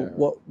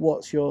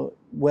 What's your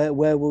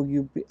where will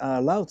you be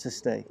allowed to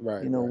stay?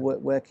 Right.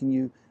 Where can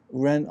you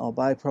rent or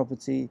buy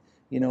property?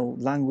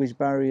 Language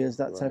barriers,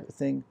 that type of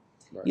thing.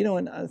 Right.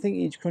 And I think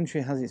each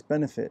country has its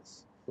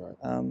benefits. Right.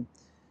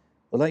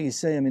 But like you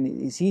say, I mean,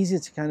 it's easier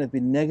to kind of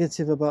be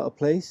negative about a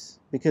place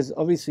because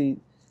obviously,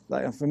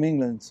 like I'm from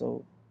England,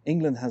 so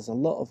England has a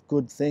lot of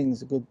good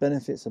things, good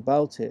benefits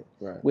about it,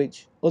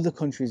 which other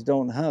countries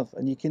don't have,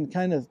 and you can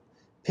kind of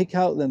pick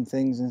out them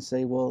things and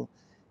say, well,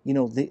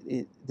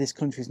 this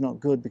country's not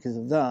good because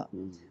of that.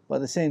 But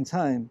at the same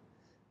time,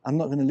 I'm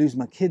not going to lose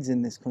my kids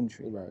in this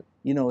country. Right.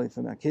 If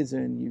my kids are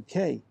in the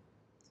UK,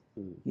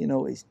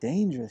 it's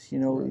dangerous.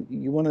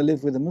 You want to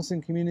live with a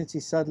Muslim community,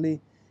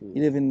 sadly.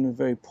 You live in a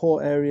very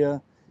poor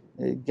area,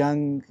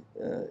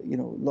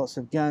 lots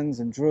of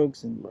gangs and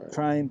drugs and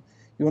crime.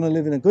 You want to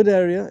live in a good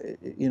area,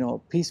 a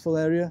peaceful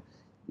area.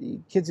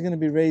 Kids are going to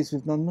be raised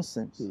with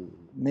non-Muslims,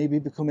 maybe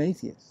become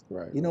atheists.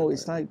 Right.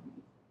 It's like,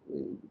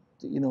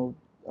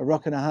 a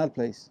rock and a hard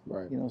place.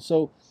 Right.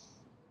 So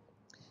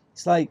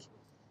it's like,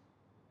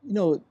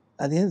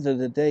 at the end of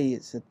the day,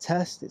 it's a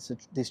test.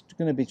 There's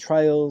going to be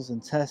trials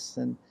and tests,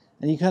 and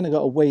you kind of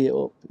got to weigh it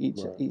up each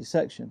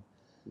section.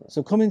 Right.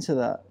 So coming to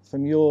that,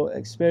 from your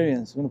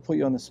experience, I'm going to put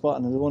you on the spot,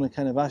 and I want to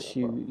kind of ask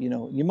you,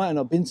 you might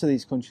not have been to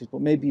these countries,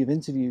 but maybe you've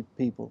interviewed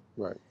people.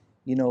 Right.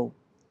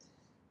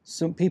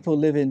 Some people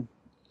living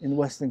in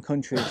Western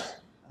countries,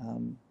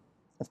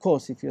 of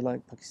course, if you're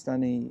like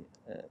Pakistani,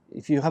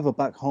 if you have a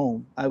back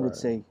home, I would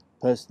say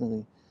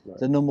personally,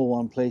 the number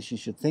one place you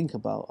should think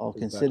about or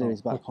consider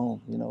is back home.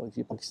 If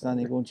you're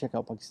Pakistani, go and check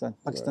out Pakistan.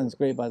 Pakistan's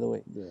great, by the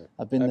way. Yeah.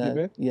 I've been there.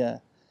 Been? Yeah.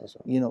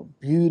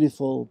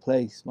 Beautiful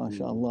place,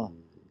 mashallah.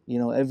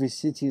 Every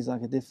city is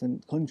like a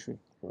different country.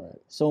 Right.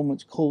 So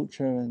much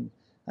culture and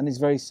it's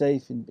very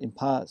safe in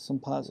parts. Some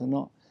parts are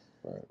not.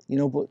 Right.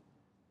 But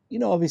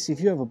obviously,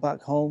 if you have a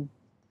back home,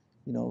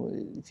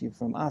 if you're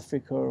from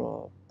Africa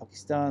or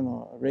Pakistan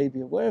or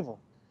Arabia, wherever,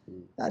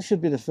 that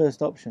should be the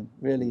first option,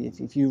 really.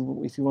 If you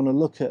want to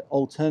look at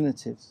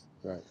alternatives.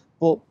 Right.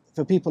 But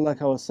for people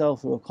like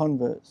ourselves who are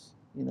converts,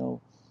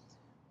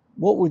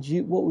 what would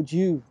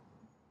you?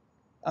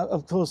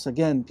 Of course,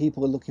 again,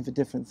 people are looking for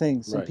different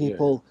things. Some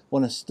people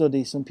want to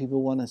study. Some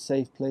people want a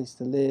safe place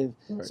to live.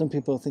 Right. Some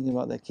people are thinking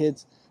about their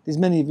kids. There's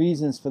many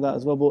reasons for that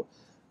as well. But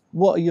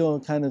what are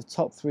your kind of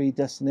top 3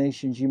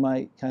 destinations you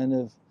might kind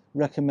of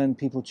recommend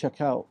people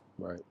check out?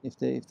 Right. If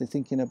they're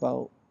thinking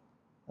about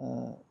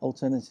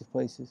alternative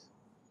places.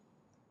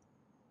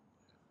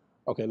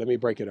 Okay, let me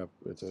break it up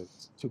into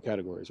 2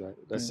 categories, right?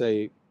 Let's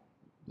say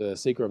the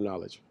seeker of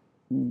knowledge.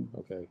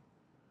 Okay.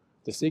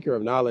 The seeker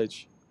of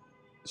knowledge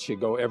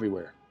should go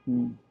everywhere,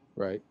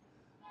 right?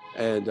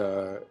 And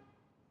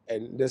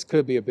this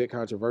could be a bit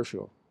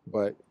controversial,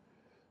 but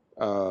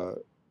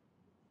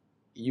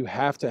you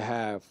have to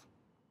have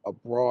a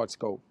broad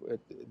scope.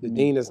 The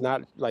dean is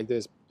not like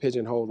this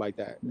pigeonhole like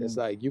that. It's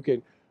like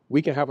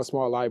we can have a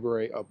small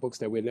library of books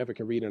that we never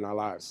can read in our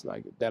lives,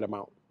 like that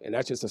amount, and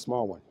that's just a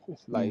small one.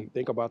 Like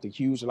think about the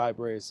huge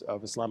libraries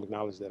of Islamic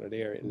knowledge that are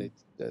there, and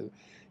the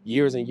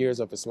years and years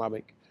of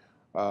Islamic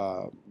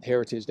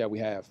heritage that we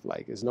have.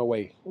 Like, there's no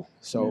way.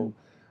 So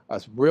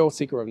a real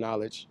seeker of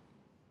knowledge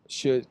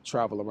should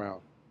travel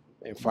around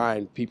and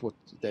find people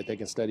that they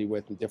can study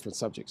with in different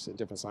subjects and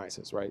different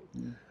sciences, right?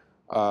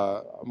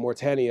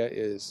 Mauritania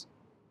is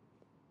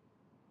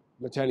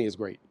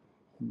great,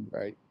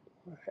 right?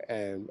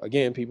 And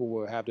again, people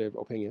will have their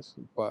opinions,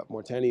 but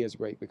Mauritania is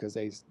great because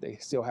they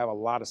still have a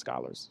lot of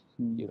scholars,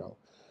 you know,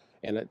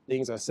 and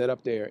things are set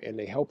up there and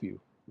they help you,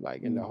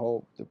 like, and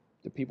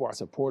the people are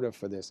supportive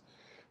for this.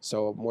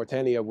 So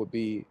Mauritania would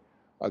be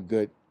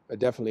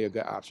definitely a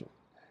good option.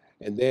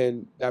 And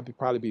then that would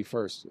probably be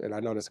first. And I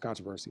know that's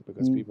controversy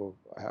because people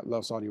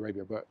love Saudi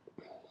Arabia, but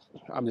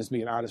I'm just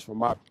being honest from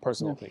my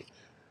personal opinion.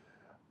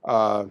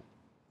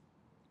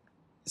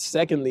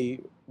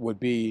 Secondly would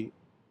be,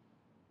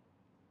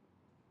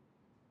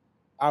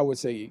 I would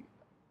say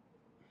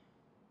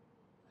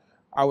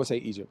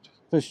Egypt.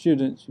 For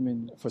students, you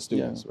mean? For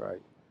students,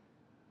 right.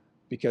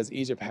 Because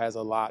Egypt has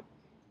a lot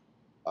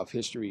of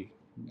history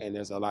and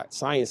there's a lot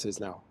sciences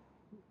now.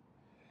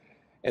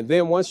 And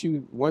then once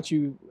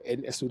you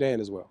and Sudan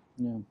as well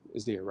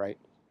is there, right?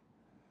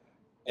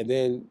 And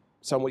then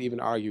some would even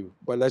argue,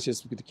 but let's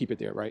just keep it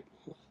there, right?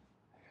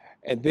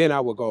 And then I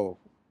would go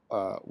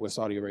with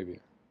Saudi Arabia.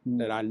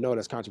 And I know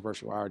that's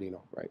controversial, I already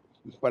know, right?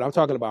 But I'm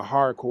talking about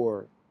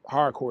hardcore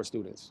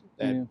students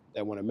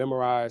that want to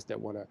memorize,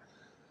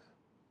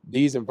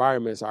 these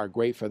environments are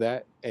great for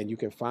that, and you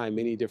can find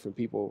many different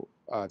people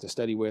to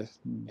study with.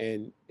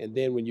 And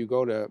then when you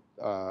go to,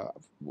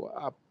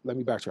 let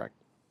me backtrack.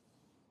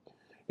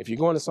 If you're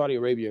going to Saudi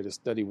Arabia to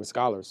study with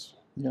scholars,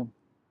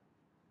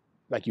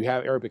 like you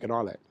have Arabic and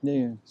all that.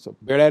 So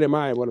bear that in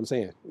mind, what I'm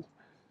saying.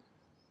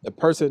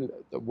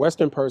 The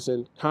Western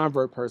person,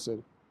 convert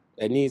person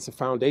that needs the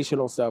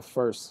foundational stuff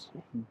first,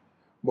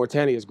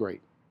 Mauritania is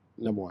great,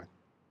 number 1.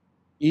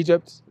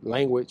 Egypt,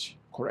 language,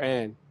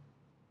 Quran,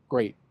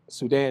 great.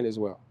 Sudan as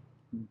well.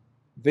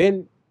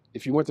 Then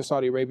if you went to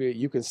Saudi Arabia,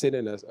 you can sit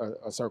in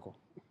a circle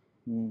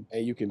and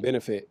you can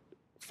benefit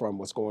from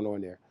what's going on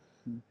there.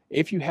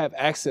 If you have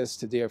access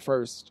to there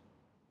first,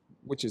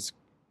 which is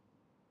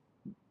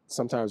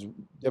sometimes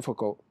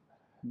difficult,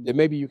 then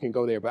maybe you can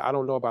go there. But I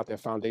don't know about their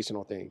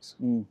foundational things,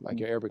 like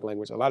your Arabic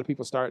language. A lot of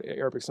people start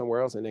Arabic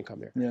somewhere else and then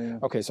come there.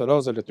 Okay, so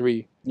those are the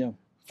 3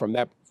 from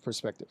that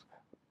perspective.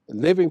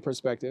 Living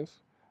perspective,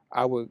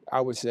 I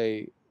would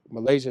say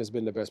Malaysia has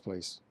been the best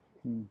place.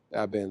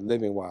 I've been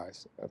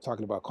living-wise. I'm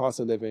talking about cost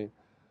of living.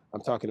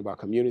 I'm talking about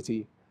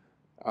community.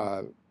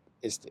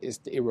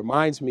 It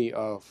reminds me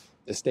of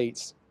the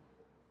States.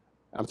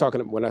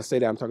 When I say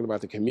that, I'm talking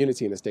about the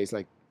community in the States,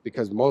 like,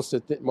 because most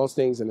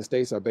things in the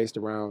States are based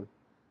around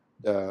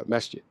the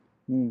masjid.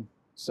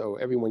 So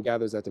everyone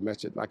gathers at the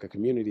masjid like a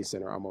community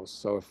center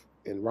almost. So if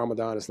in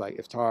Ramadan, it's like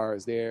iftar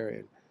is there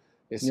and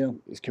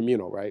it's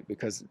communal, right?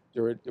 Because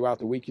throughout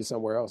the week, you're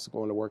somewhere else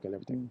going to work and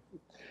everything.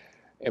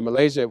 In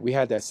Malaysia, we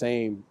had that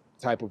same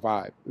type of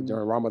vibe.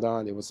 During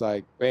Ramadan, it was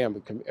like,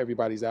 bam,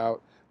 everybody's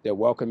out, they're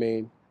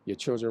welcoming, your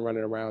children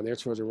running around, their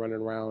children running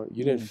around.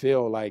 You didn't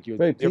feel like you're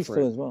very different.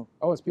 Peaceful as well.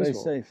 Oh, it's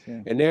peaceful. Very safe,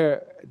 yeah. And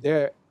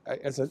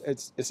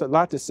it's a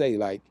lot to say,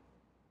 like,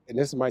 and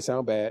this might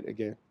sound bad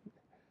again.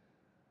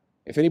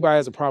 If anybody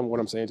has a problem with what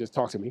I'm saying, just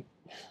talk to me.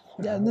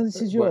 Yeah, no,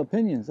 this is your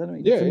opinions. I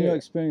don't mean, from your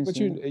experience. But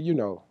you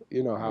know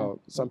how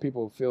some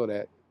people feel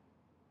that,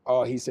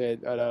 oh, he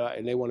said,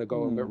 and they want to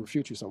go and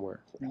refute you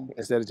somewhere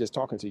instead of just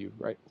talking to you,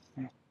 right?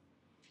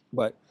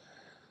 But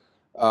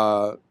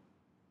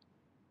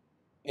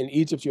in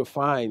Egypt, you'll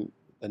find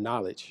the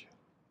knowledge,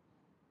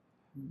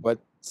 but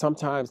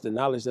sometimes the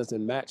knowledge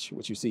doesn't match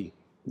what you see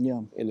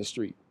in the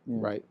street,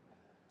 right?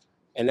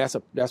 And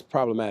that's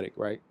problematic,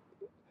 right?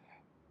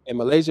 In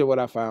Malaysia, what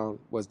I found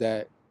was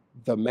that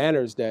the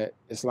manners that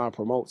Islam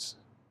promotes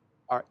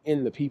are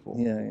in the people.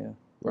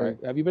 Right.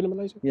 Have you been to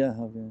Malaysia? Yeah, I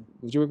have. Yeah.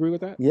 Would you agree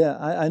with that? Yeah,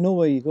 I know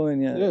where you're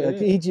going.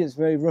 Egypt's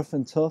very rough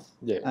and tough.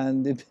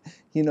 And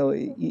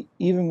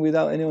even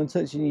without anyone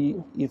touching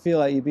you, you feel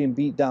like you're being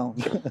beat down.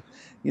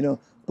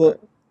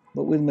 But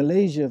with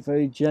Malaysia,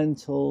 very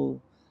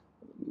gentle.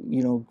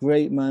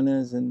 Great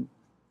manners, and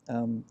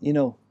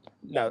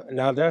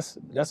Now that's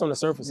on the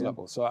surface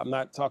level. So I'm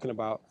not talking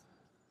about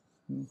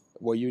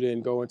well, you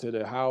didn't go into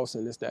the house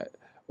and this that.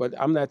 But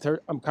I'm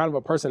kind of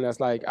a person that's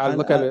like I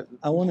look at it.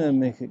 I want to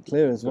make it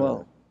clear as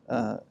well.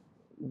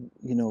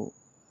 You know,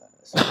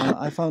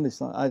 I found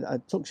this. I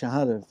took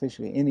Shahada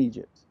officially in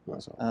Egypt,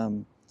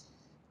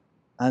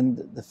 and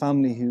the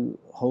family who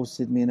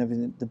hosted me and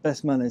everything, the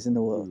best manners in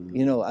the world.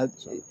 You know,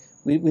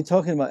 we're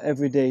talking about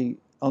every day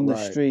on the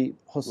street,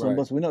 hustle and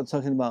bustle. We're not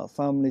talking about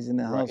families in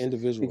the house,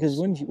 individuals. Because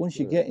once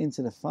you get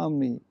into the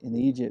family in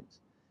Egypt,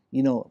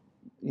 you know,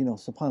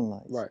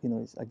 subhanallah, you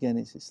know,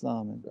 it's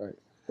Islam, and,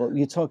 but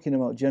you're talking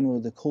about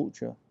generally the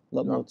culture, a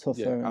lot more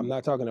tougher. Yeah, I'm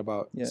not talking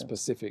about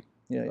specific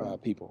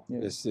people.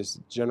 It's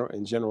just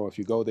in general. If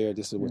you go there,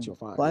 this is what you'll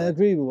find. But I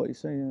agree with what you're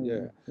saying.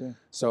 Yeah.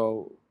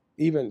 So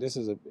even this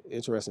is an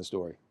interesting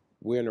story.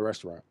 We're in a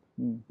restaurant,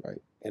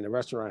 right? And the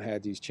restaurant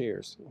had these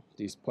chairs,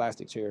 these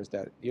plastic chairs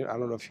that I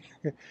don't know if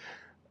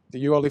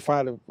you only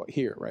find them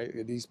here, right?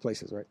 In these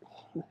places, right?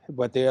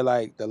 But they're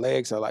like the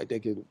legs are like they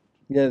can.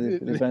 Yeah,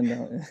 they bend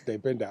out. They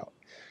bend out.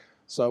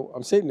 So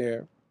I'm sitting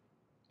there,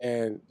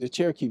 and the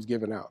chair keeps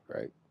giving out,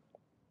 right?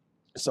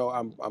 So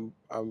I'm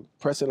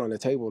pressing on the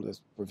table to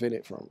prevent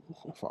it from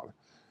falling.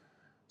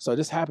 So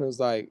this happens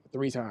like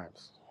 3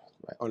 times.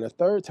 Right? On the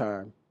 3rd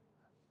time,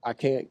 I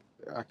can't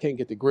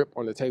get the grip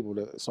on the table,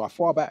 so I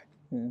fall back.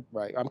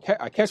 Right?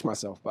 I catch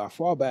myself, but I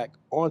fall back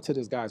onto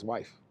this guy's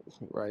wife,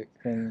 right?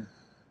 And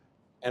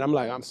I'm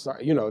like, I'm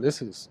sorry, you know,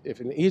 this is, if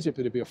in Egypt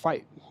it'd be a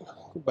fight.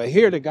 But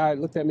here the guy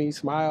looked at me,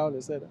 smiled,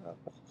 and said,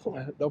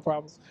 no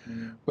problem.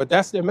 But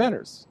that's their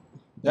manners.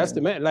 That's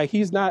the man. Like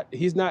he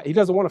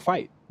doesn't want to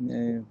fight.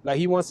 Like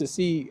he wants to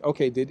see,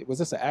 okay, was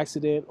this an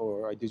accident,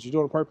 or did you do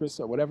it on purpose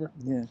or whatever?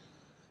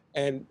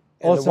 And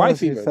the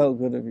wife even felt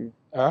good of you.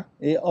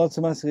 It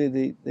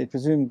automatically they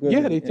presume good.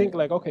 Yeah, they think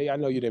like, okay, I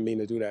know you didn't mean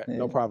to do that.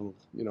 No problem.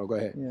 You know, go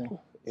ahead.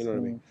 You know what I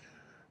mean?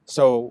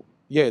 So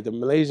yeah, the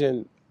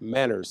Malaysian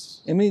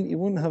manners. I mean, it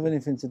wouldn't have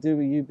anything to do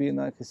with you being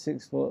like a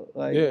 6 foot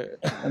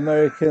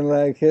American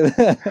like.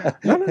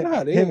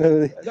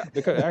 No.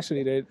 Because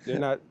actually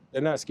they're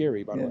not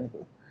scary, by the way.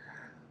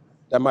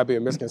 That might be a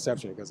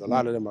misconception because a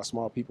lot of them are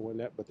small people in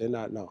that, but they're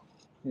not. No.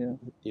 Yeah.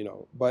 You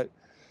know, but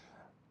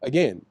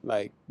again,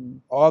 like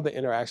all the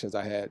interactions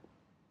I had,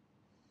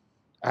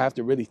 I have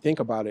to really think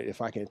about it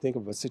if I can think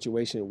of a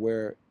situation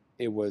where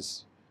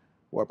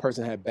a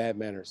person had bad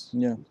manners.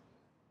 Yeah.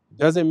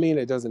 Doesn't mean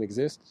it doesn't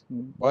exist,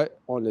 but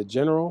on the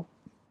general,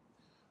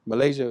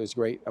 Malaysia is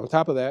great. On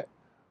top of that,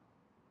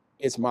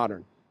 it's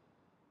modern.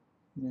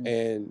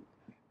 And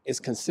it's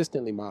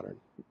consistently modern.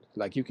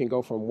 Like you can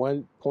go from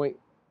one point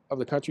of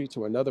the country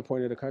to another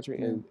point of the country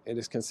and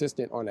it's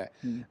consistent on that.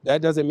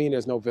 That doesn't mean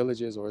there's no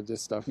villages or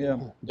this stuff.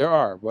 There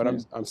are, but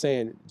I'm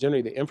saying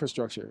generally the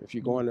infrastructure, if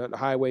you go on the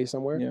highway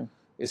somewhere,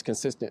 it's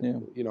consistent,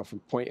 you know,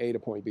 from point A to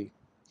point B.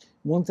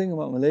 One thing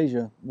about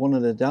Malaysia, one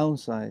of the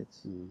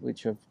downsides,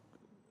 which have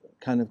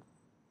kind of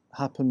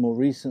happened more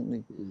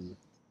recently,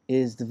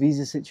 is the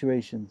visa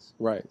situations.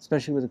 Right.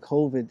 Especially with the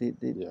COVID,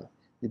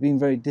 they've been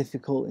very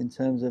difficult in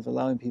terms of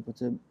allowing people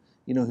to,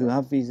 you know, who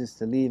have visas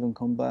to leave and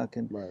come back.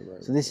 And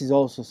so this is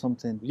also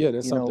something. Yeah,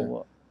 there's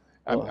something.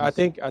 I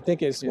think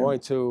it's going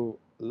to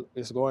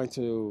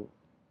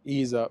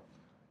ease up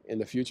in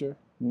the future.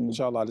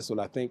 Inshallah, this is what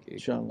I think.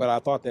 But I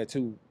thought that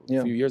too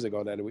a few years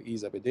ago that it would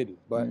ease up. It didn't.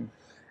 But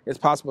it's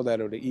possible that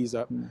it would ease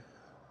up.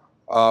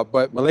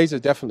 But Malaysia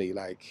definitely,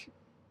 like,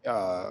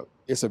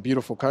 it's a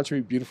beautiful country,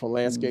 beautiful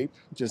landscape,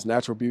 just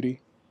natural beauty.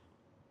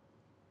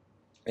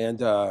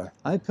 And I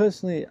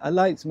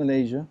liked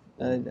Malaysia.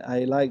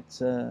 I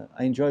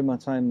enjoyed my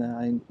time there.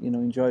 I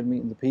enjoyed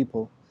meeting the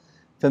people.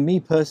 For me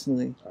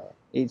personally,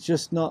 it's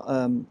just not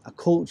a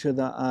culture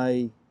that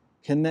I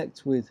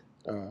connect with.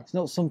 It's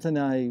not something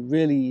I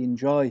really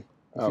enjoy.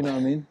 If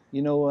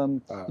you know what I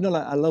mean.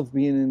 Like I love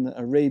being in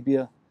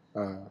Arabia,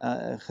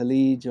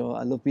 Khalij, or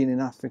I love being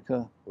in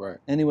Africa.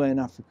 Anywhere in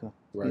Africa.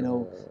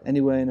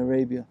 Anywhere in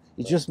Arabia.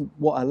 It's just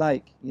what I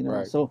like.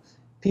 So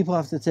people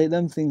have to take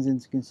them things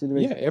into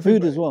consideration. Yeah,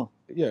 food as well.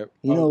 Yeah,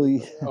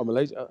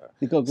 Malaysia.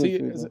 They got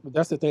good food.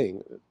 That's the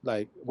thing.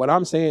 Like what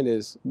I'm saying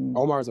is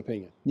Omar's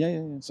opinion.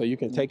 Yeah. So you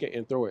can take it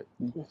and throw it,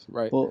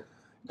 right?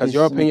 Because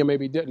your opinion may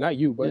be different. Not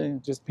you,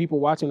 but just people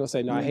watching will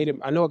say, "No, I hate him."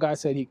 I know a guy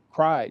said he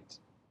cried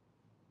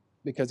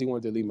because he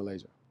wanted to leave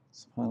Malaysia.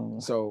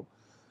 So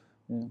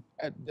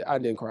I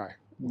didn't cry,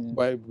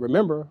 but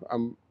remember,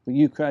 But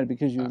you cried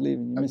because you were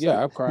leaving.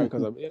 I'm crying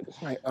because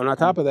on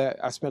top of that,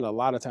 I spent a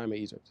lot of time in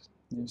Egypt.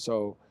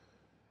 So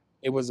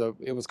it was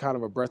kind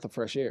of a breath of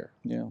fresh air.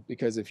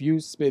 Because if you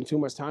spend too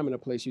much time in a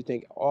place, you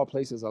think all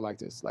places are like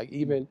this. Like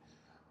even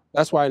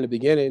that's why in the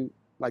beginning,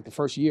 like the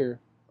first year,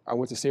 I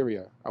went to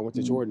Syria, I went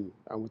to Jordan,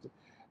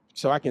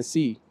 so I can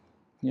see.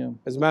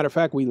 As a matter of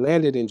fact, we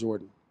landed in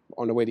Jordan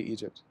on the way to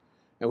Egypt,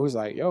 and we was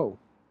like, "Yo,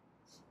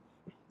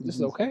 this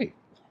is okay."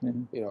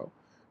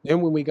 Then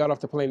when we got off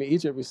the plane to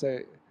Egypt, we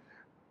said,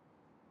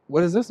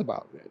 "What is this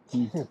about?"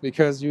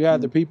 Because you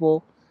had the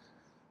people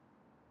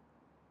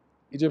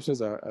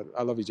Egyptians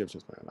I love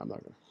Egyptians, man. I'm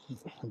not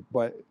gonna,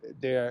 but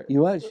they're.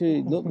 You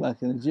actually look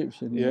like an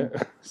Egyptian. Yeah.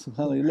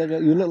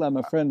 You look like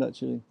my friend,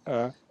 actually.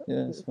 Yeah,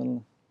 it's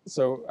funny.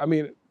 So, I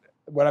mean,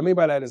 what I mean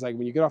by that is like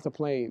when you get off the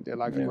plane, they're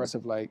like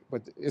aggressive, like,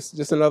 but it's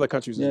just in other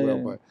countries as well.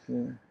 But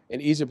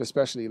in Egypt,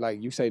 especially,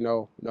 like you say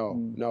no,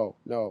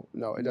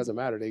 it doesn't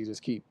matter. They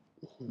just keep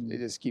going.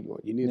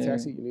 You need a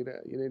taxi, you need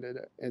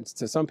a, and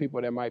to some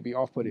people that might be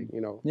off-putting, you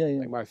know,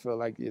 they might feel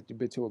like it's a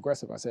bit too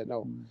aggressive. I said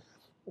no,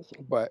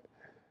 but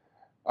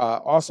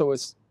also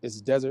it's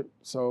desert,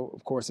 so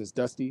of course it's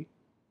dusty.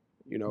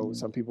 You know,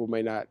 some people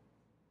may not,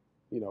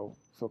 you know,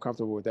 feel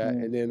comfortable with that,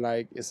 and then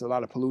like it's a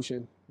lot of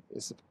pollution.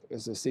 It's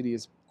the city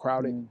is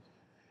crowded,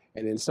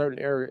 and in certain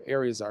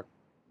areas are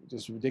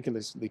just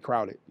ridiculously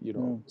crowded. You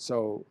know,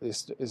 so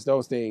it's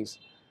those things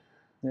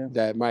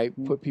that might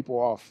put people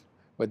off.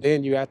 But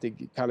then you have to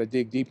kind of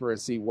dig deeper and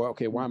see, well,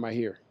 okay, why am I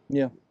here?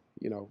 Yeah,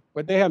 you know.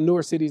 But they have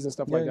newer cities and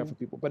stuff like that for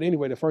people. But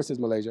anyway, the first is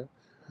Malaysia.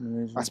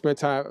 I spent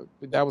time.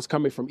 That was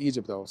coming from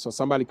Egypt though, so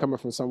somebody coming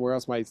from somewhere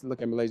else might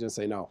look at Malaysia and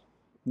say no.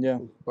 Yeah.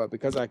 But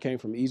because I came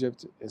from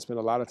Egypt and spent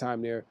a lot of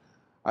time there,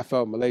 I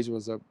felt Malaysia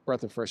was a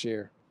breath of fresh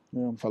air.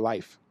 For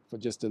life, for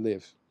just to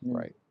live,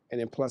 right? And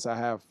then plus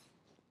I'm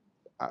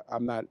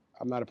not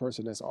a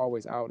person that's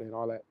always out and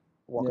all that,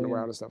 walking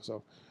around and stuff.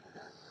 So,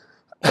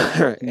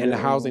 and the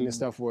housing and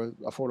stuff was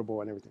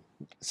affordable and everything.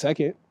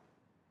 Second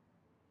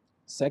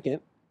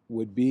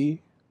would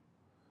be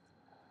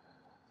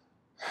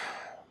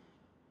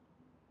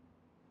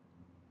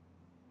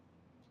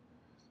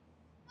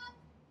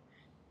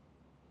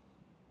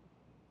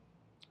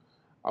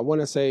I want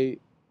to say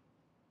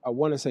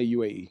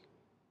UAE.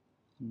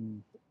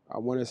 I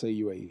want to say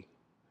UAE,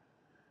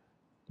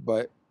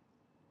 but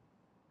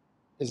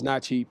it's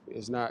not cheap.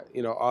 It's not,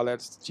 you know, all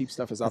that cheap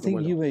stuff is out the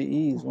window. I think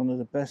UAE is one of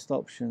the best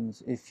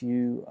options if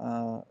you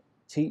are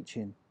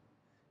teaching,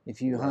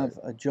 if you have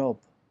a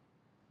job.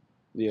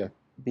 Yeah.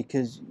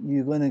 Because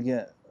you're going to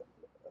get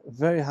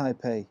very high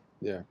pay.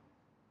 Yeah.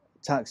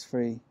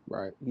 Tax-free.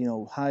 Right. You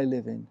know, high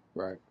living.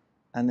 Right.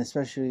 And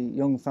especially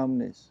young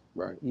families.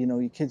 Right. You know,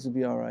 your kids will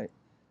be all right.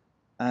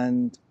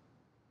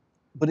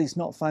 But it's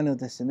not final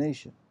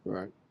destination.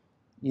 Right.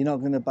 You're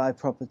not going to buy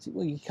property.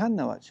 Well, you can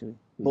now actually,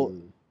 but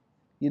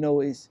you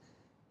know,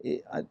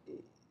 the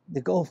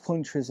Gulf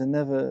countries are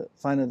never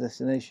final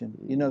destination.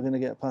 You're not going to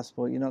get a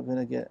passport. You're not going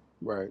to get.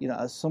 Right. You know,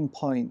 at some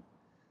point,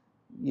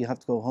 you have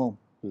to go home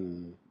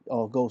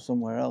or go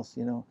somewhere else.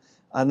 You know,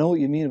 I know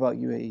what you mean about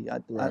UAE. I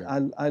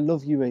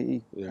love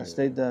UAE. I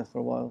stayed there for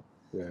a while.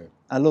 Yeah.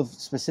 I love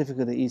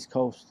specifically the East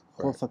Coast,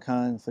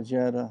 Khor-Fakkan,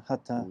 Fujairah,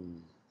 Hatta.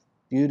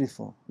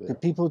 Beautiful. Yeah.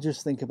 People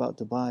just think about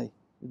Dubai,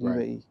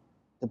 UAE.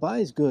 Dubai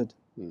is good.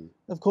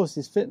 Of course,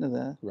 there's fitna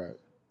there. Right.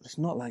 But it's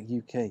not like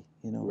UK,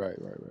 you know. Right.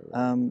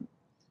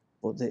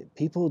 But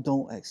people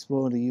don't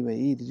explore the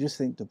UAE. They just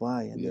think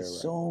Dubai. And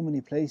there's so many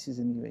places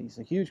in UAE. It's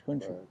a huge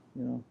country,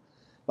 you know.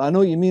 But I know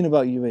what you mean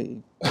about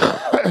UAE.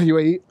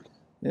 UAE?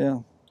 Yeah.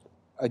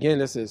 Again,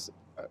 this is,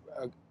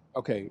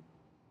 okay.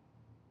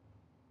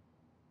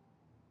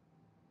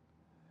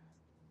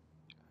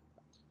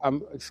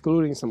 I'm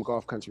excluding some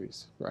Gulf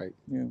countries, right?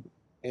 Yeah.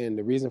 And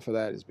the reason for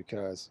that is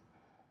because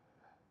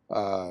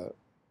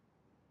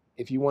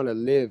if you want to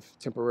live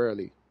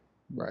temporarily,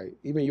 right?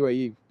 Even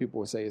UAE,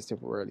 people will say it's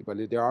temporarily, but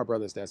there are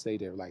brothers that stay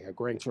there, like have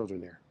grandchildren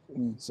there.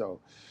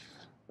 So,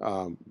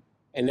 and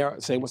there,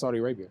 same with Saudi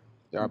Arabia.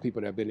 There are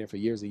people that have been there for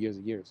years and years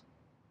and years.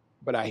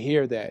 But I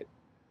hear that,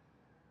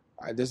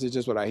 this is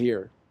just what I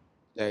hear,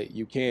 that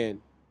you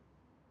can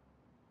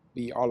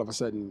be all of a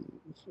sudden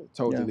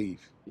told to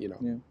leave, you know.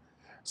 Yeah.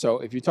 So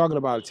if you're talking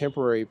about a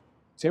temporary,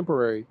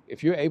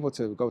 if you're able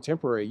to go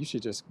temporary, you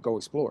should just go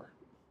explore.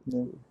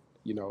 Yeah.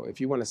 You know,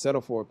 if you want to settle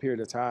for a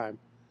period of time,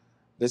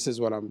 this is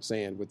what I'm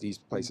saying with these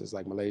places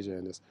like Malaysia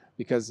and this,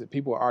 because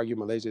people argue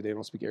Malaysia, they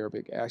don't speak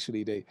Arabic.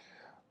 Actually, they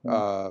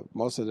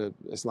most of the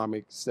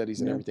Islamic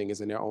studies and everything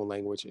is in their own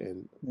language,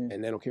 and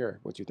they don't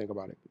care what you think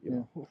about it. You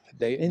know,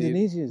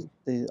 Indonesia,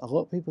 a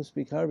lot of people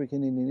speak Arabic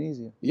in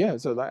Indonesia. Yeah,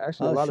 so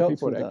actually a lot of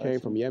people that came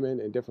from Yemen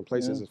and different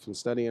places from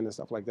studying and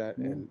stuff like that,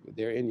 and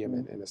they're in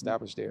Yemen and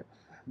established there.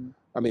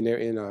 I mean, they're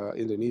in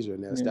Indonesia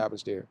and they're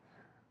established there.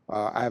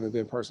 I haven't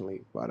been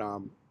personally, but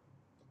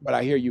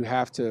I hear you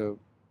have to.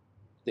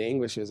 The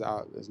English is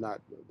out. Is not.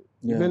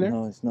 You been there?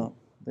 No, it's not.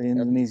 The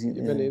Indonesian.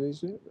 You've been to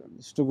Indonesia?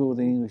 Struggle with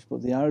the English,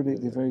 but the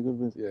Arabic they're very good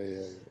with.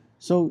 Yeah.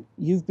 So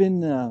you've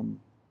been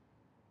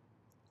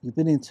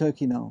in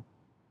Turkey now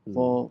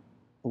for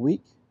a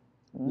week?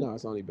 Right? No,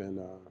 it's only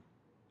been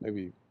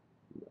maybe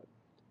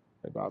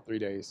about 3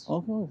 days.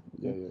 Okay.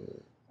 Yeah.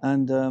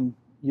 And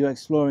you're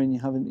exploring.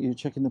 You're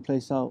checking the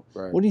place out.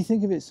 Right. What do you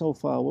think of it so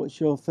far?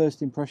 What's your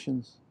first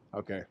impressions?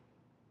 Okay.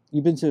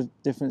 You've been to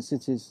different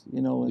cities,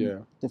 you know,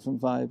 and different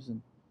vibes.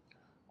 And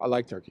I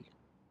like Turkey.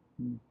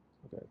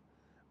 Okay.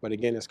 But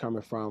again, it's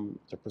coming from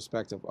the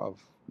perspective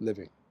of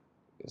living.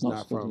 It's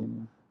not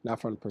from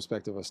the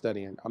perspective of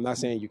studying. I'm not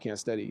saying you can't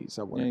study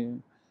somewhere,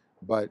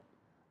 but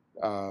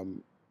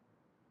from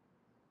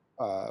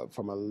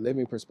a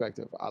living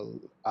perspective,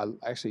 I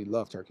actually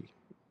love Turkey.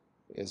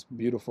 It's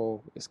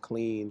beautiful. It's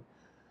clean.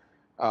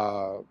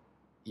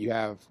 You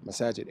have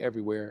masajid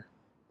everywhere,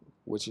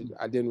 which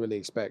I didn't really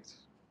expect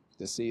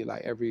to see.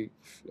 Like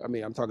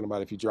I'm talking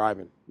about if you're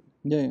driving.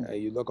 Yeah.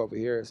 You look over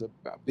here, it's a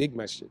big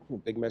masjid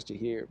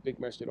here, big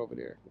masjid over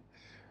there.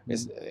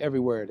 It's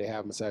everywhere they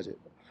have masajid.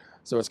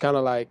 So it's kind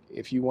of like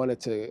if you wanted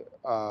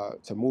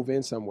to move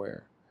in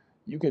somewhere,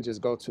 you can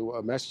just go to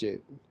a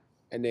masjid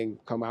and then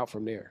come out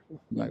from there.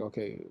 Like,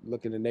 okay,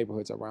 look in the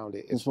neighborhoods around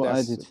it. That's what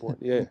I did.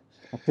 Important. Yeah.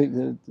 I picked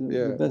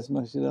the best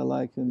masjid I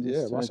like and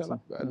just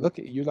mashallah. Look,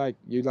 you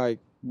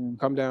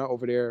come down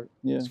over there.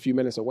 It's a few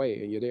minutes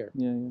away and you're there.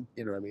 Yeah.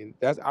 You know what I mean?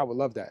 I would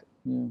love that.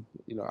 Yeah.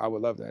 You know, I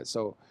would love that.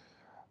 So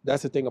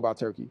that's the thing about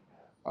Turkey.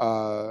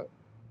 And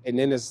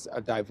then it's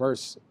a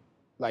diverse.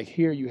 Like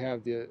here, you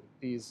have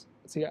these.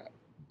 See,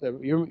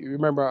 you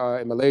remember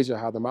in Malaysia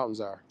how the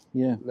mountains are?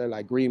 Yeah. They're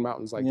like green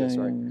mountains like this,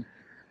 right? Yeah.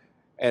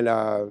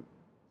 And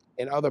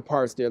in other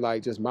parts, they're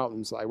like just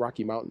mountains, like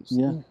Rocky Mountains.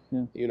 Yeah.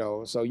 You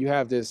know, so you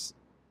have these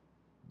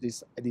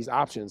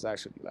options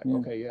actually. Like,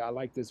 okay, I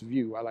like this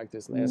view, I like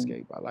this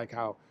landscape, I like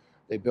how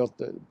they built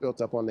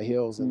up on the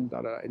hills and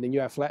and then you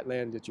have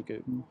flatland that you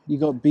could.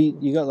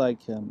 You got like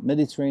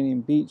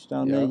Mediterranean beach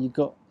down there. You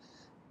got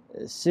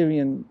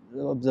Syrian,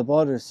 the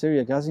border of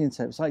Syria,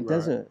 Gaziantep. It's like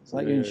desert. It's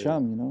like you're in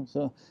Sham, you know.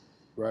 So.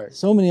 Right.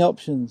 So many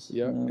options.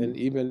 Yeah, and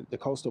even the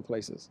coastal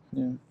places.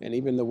 Yeah. And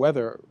even the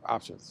weather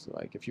options.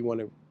 Like if you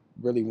want to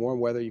really warm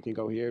weather, you can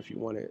go here. If you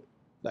want it,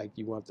 like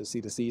you want to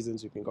see the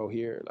seasons, you can go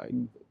here. Like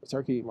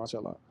Turkey,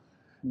 mashallah.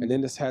 And then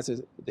this has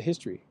the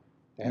history.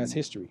 It has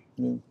history.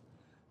 Yeah.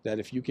 That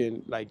if you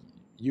can, like,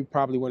 you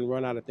probably wouldn't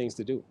run out of things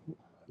to do.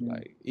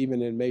 Like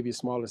even in maybe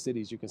smaller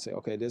cities, you can say,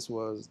 okay, this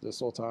was the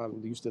Sultan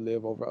who used to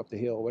live over up the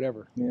hill, or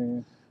whatever. Yeah.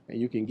 And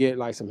you can get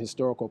like some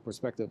historical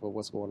perspective of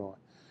what's going on.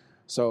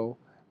 So.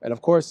 And of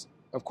course,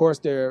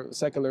 there are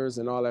seculars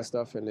and all that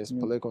stuff, and there's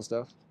political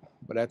stuff.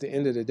 But at the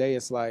end of the day,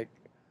 it's like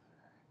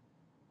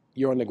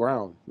you're on the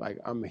ground. Like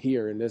I'm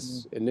here in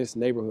this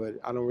neighborhood.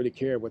 I don't really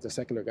care what the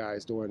secular guy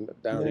is doing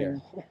down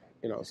there.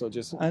 You know, so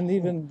just. And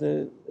even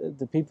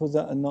the people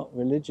that are not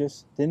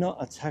religious, they're not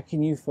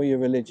attacking you for your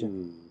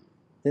religion.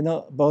 They're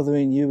not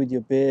bothering you with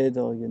your beard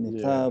or your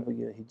niqab or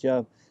your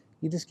hijab.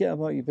 You just get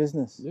about your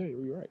business. Yeah,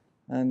 you're right.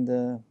 And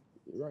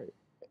you're right.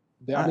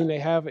 I mean, they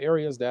have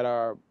areas that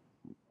are.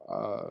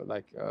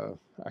 I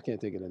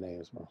can't think of the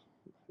names, bro.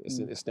 It's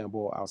in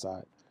Istanbul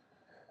outside.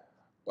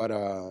 But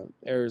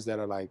areas that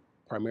are like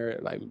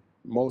primarily, like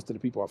most of the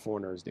people are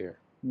foreigners there.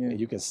 Yeah. And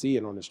you can see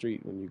it on the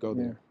street when you go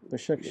there.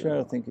 Bashak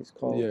Shah, I think it's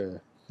called. Yeah.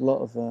 A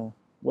lot of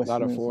Westerners. A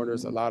lot of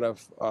foreigners, a lot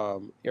of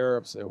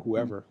Arabs or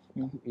whoever,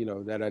 you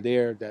know, that are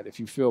there, that if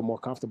you feel more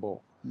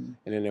comfortable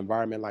in an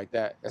environment like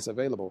that, it's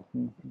available,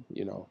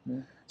 you know.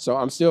 Yeah. So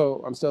I'm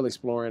still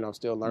exploring, I'm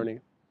still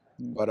learning.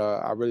 But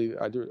I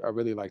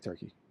really like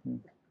Turkey.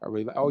 I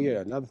really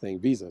like, another thing,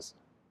 visas.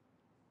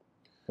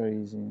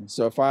 Very easy.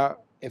 So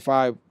if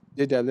I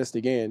did that list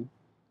again,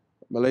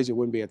 Malaysia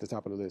wouldn't be at the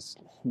top of the list.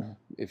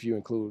 If you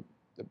include,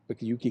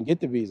 because you can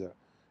get the visa,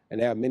 and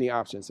they have many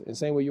options. And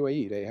same with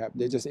UAE,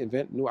 they just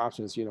invent new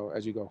options, you know,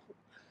 as you go.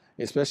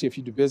 Especially if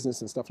you do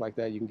business and stuff like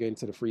that, you can get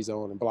into the free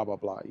zone and blah blah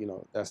blah, you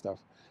know, that stuff.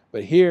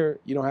 But here,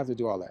 you don't have to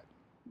do all that.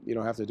 You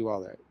don't have to do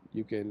all that.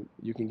 You can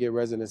get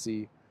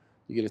residency.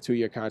 You get a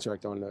 2-year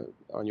contract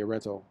on your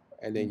rental,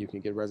 and then you can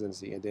get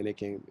residency, and then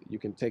you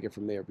can take it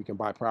from there. You can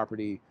buy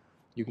property,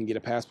 you can get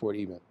a passport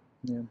even.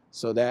 Yeah.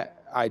 So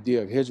that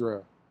idea of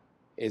hijrah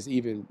is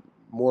even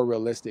more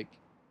realistic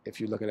if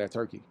you're looking at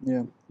Turkey.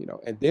 Yeah. You know,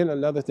 and then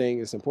another thing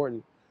that's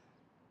important,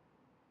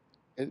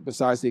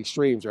 besides the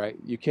extremes, right?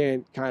 You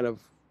can kind of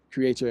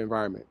create your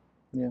environment.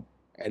 Yeah.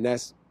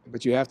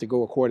 But you have to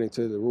go according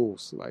to the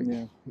rules. Like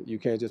you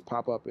can't just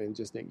pop up and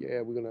just think,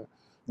 we're gonna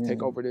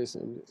take over this,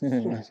 and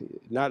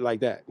not like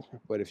that.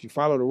 But if you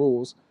follow the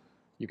rules,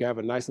 you can have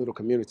a nice little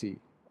community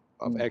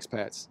of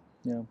expats.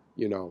 Yeah.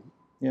 You know.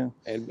 Yeah.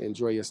 And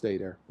enjoy your stay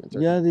there.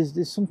 Yeah,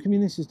 there's some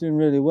communities doing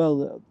really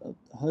well.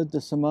 I heard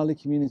the Somali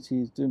community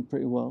is doing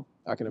pretty well.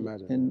 I can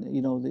imagine. And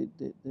you know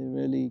they're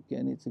really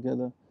getting it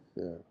together.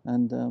 Yeah.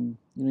 And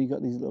you know, you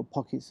got these little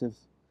pockets of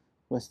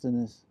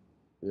Westerners,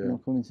 you know,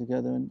 coming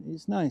together, and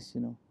it's nice,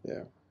 you know.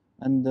 Yeah.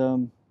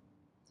 And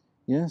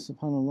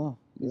subhanallah.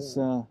 It's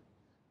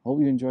hope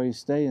you enjoy your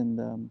stay, and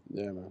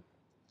man.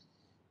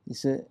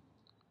 It's a.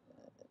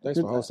 Thanks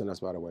for hosting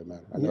us, by the way,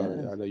 man. I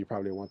know you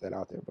probably want that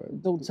out there,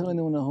 but don't tell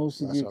anyone I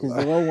hosted you, because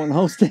they all want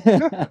hosting.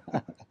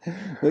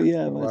 But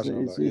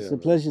it's a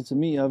pleasure to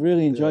meet you. I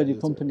really enjoyed your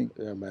company.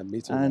 Yeah, man,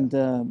 me too. And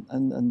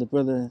and the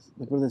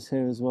brothers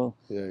here as well.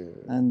 Yeah.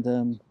 And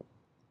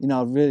you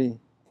know, I'd really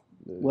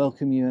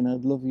welcome you, and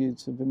I'd love you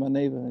to be my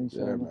neighbor,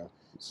 inshallah. Yeah, man.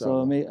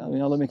 So I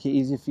mean, I'll make it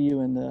easier for you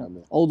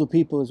and older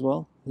people as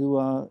well who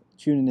are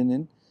tuning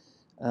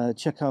in.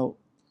 Check out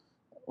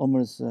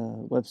Omar's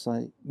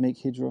website, Make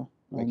Hijrah.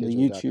 On the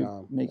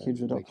YouTube,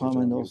 makehijrah.com,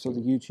 and also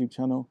the YouTube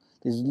channel.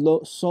 There's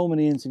so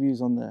many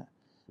interviews on there.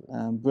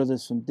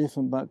 Brothers from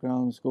different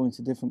backgrounds going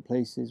to different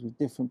places with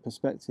different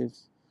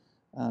perspectives,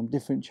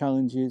 different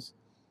challenges.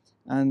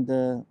 And,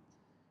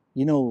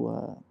 you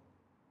know,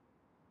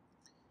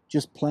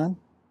 just plan,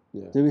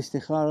 Yeah. do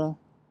istikhara,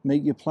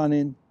 make your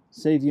planning,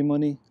 save your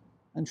money,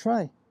 and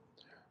try.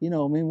 You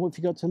know, I mean, what have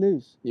you got to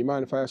lose? You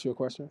mind if I ask you a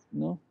question?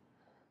 No.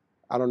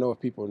 I don't know if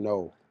people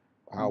know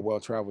how well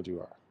traveled you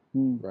are,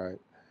 right?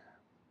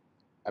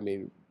 I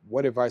mean,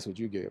 what advice would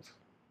you give?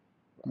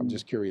 I'm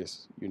just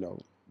curious, you know,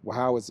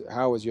 how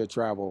is your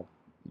travel,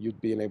 you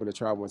being able to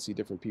travel and see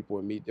different people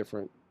and meet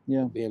different,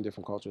 be in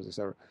different cultures,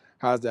 etc.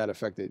 How has that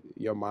affected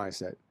your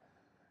mindset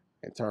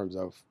in terms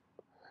of,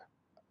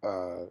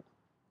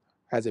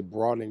 has it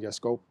broadened your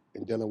scope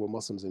in dealing with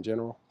Muslims in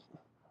general?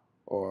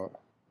 Or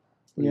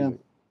what do you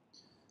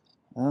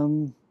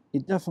think?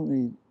 It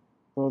definitely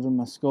broadened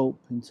my scope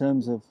in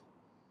terms of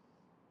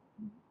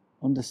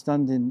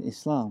understanding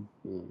Islam.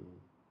 You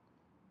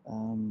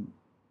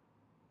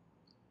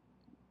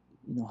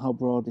know, how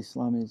broad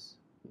Islam is.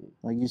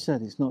 Like you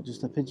said, it's not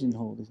just a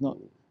pigeonhole. It's not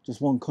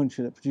just one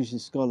country that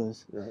produces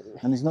scholars. Right.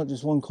 And it's not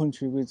just one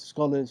country with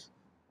scholars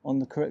on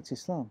the correct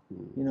Islam.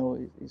 You know,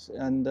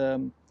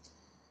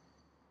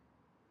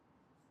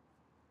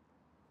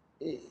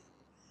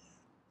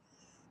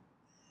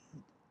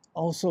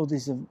 also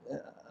there's a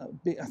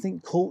big, I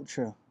think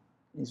culture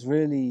is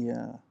really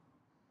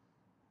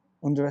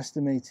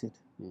underestimated.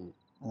 And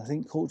I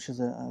think culture is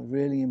a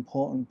really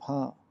important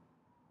part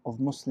of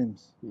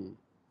Muslims.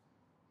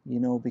 You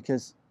know,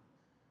 because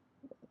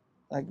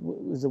like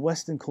with the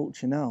Western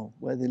culture now,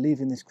 where they're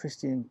leaving the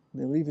Christian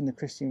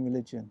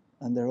religion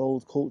and their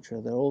old culture,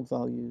 their old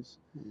values,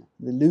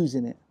 they're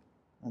losing it,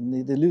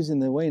 and they're losing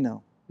their way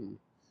now.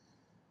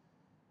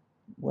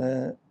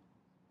 Where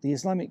the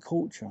Islamic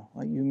culture,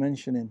 like you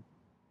mentioning,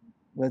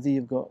 whether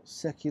you've got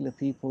secular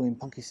people in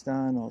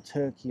Pakistan or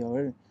Turkey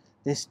or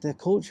their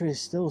culture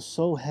is still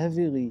so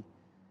heavily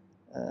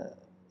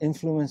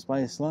influenced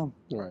by Islam.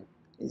 Right.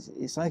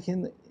 It's like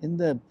in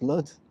their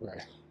blood.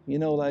 Right. You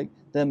know, like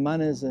their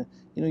manners are,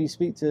 you know, you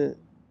speak to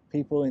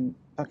people in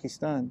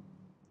Pakistan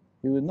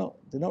who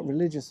they're not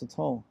religious at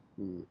all,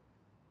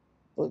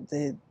 but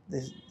they're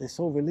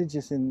so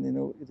religious, and you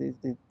know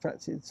they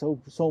practice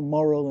so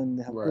moral, and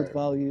they have good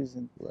values,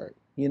 and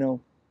you know,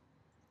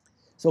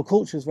 so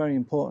culture is very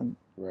important.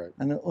 Right.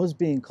 And us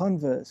being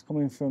converts,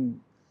 coming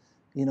from,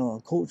 you know,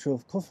 a culture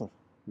of kufr,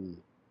 you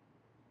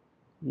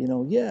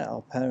know, yeah,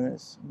 our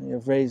parents may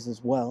have raised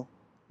us well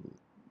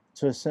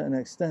to a certain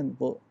extent,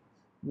 but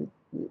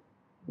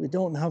we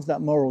don't have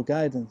that moral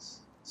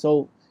guidance.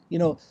 So, you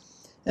know,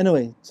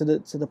 anyway, to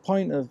the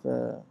point of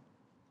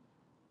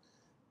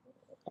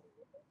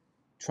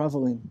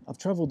traveling, I've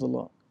traveled a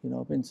lot. You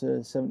know, I've been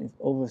to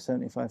over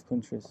 75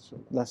 countries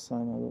last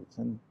time I looked,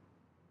 and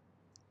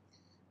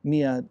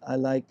me, I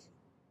like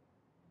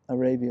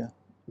Arabia,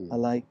 I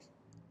like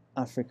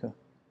Africa.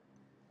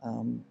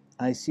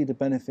 I see the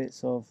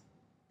benefits of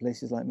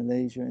places like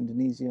Malaysia,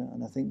 Indonesia,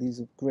 and I think these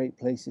are great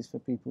places for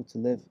people to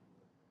live.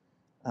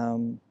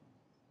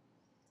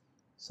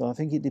 So I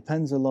think it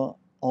depends a lot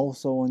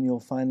also on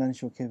your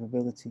financial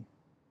capability.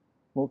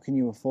 What can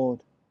you afford?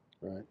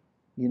 Right.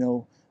 You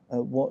know,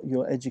 what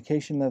your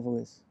education level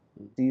is.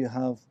 Do you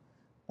have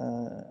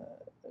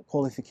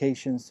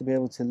qualifications to be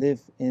able to live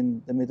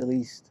in the Middle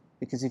East?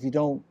 Because if you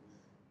don't,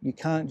 you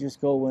can't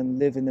just go and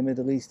live in the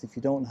Middle East if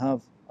you don't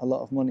have a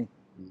lot of money.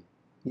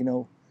 You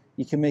know,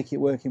 you can make it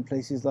work in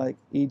places like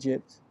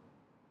Egypt,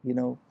 you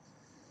know.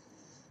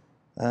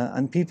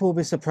 And people will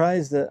be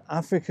surprised that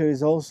Africa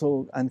is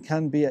also and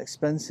can be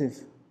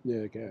expensive. Yeah,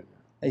 it can.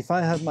 If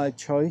I had my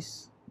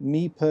choice,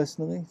 me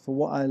personally, for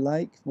what I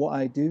like, what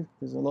I do,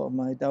 because a lot of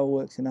my dawah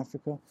works in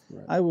Africa,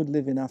 I would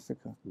live in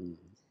Africa.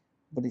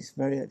 But it's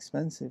very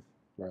expensive.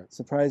 Right.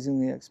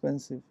 Surprisingly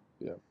expensive.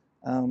 Yeah.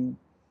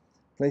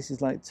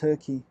 Places like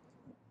Turkey,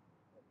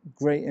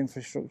 great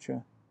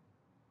infrastructure.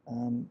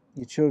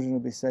 Your children will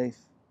be safe.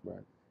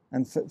 Right.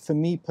 And for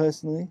me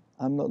personally,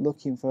 I'm not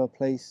looking for a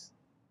place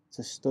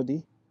to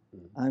study.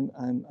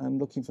 I'm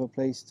looking for a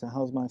place to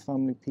house my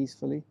family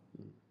peacefully.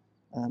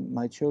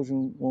 My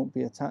children won't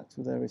be attacked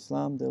with their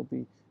Islam. They'll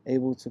be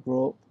able to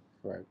grow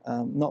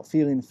up, not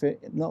feeling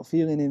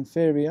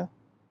inferior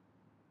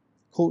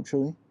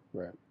culturally,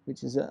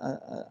 which is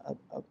a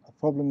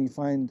problem you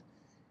find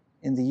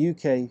in the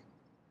UK,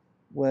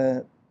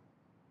 where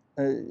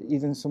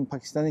even some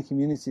Pakistani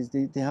communities,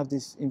 they have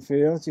this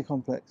inferiority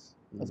complex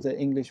of the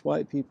English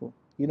white people.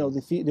 You know,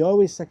 they're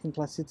always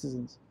second-class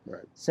citizens.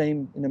 Right.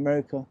 Same in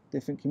America,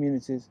 different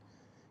communities.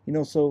 You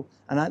know, so,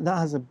 and that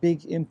has a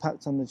big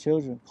impact on the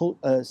children,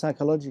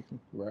 psychologically.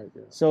 Right.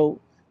 Yeah. So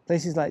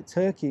places like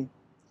Turkey,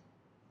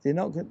 they're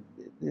not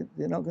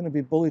going to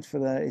be bullied for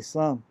their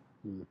Islam.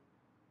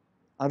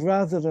 I'd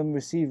rather them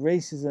receive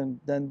racism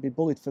than be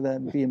bullied for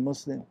them being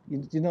Muslim.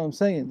 You know what I'm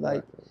saying?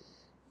 Like,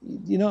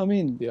 you know what I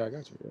mean? Yeah, I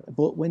got you. Yeah.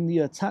 But when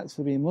you're attacked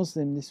for being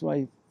Muslim, this is why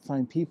you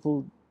find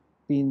people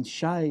being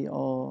shy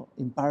or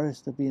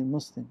embarrassed of being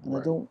Muslim. And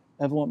I don't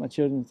ever want my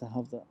children to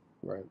have that.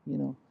 Right. You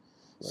know?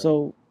 Right.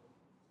 So,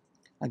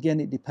 again,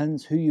 it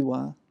depends who you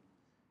are,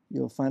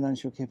 your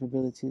financial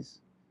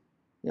capabilities.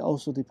 It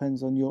also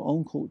depends on your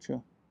own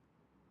culture,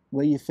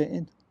 where you fit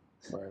in.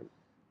 Right.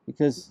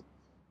 Because,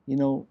 you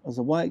know, as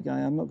a white guy,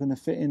 I'm not going to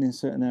fit in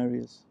certain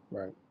areas.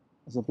 Right.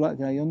 As a black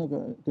guy, you're not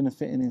going to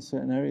fit in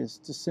certain areas.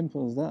 It's just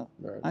simple as that.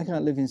 Right. I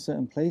can't live in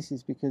certain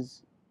places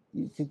because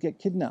you could get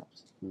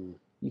kidnapped.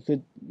 You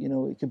could,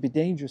 it could be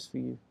dangerous for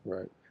you.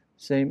 Right.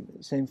 Same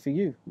for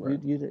you. Right.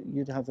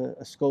 You'd have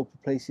a scope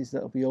of places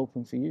that'll be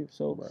open for you.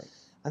 So Right.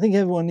 I think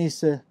everyone needs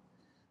to,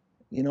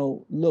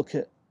 look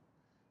at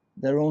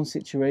their own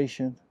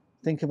situation,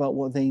 think about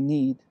what they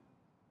need,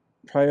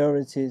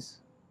 priorities.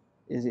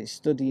 Is it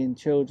studying,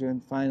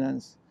 children,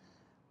 finance,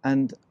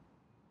 and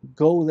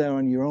go there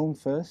on your own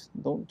first.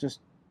 Don't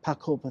just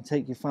pack up and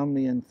take your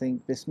family and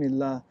think,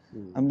 Bismillah,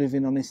 I'm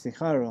living on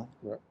istikhara.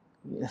 Right.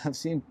 I've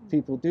seen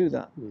people do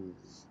that.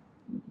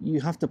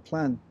 You have to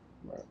plan.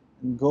 Right.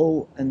 And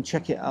go and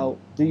check it out.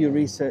 Do your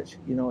research.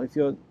 If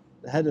you're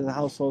the head of the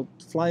household,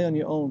 fly on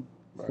your own.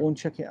 Right. Go and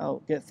check it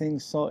out. Get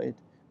things sorted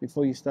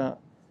before you start,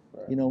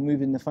 Right.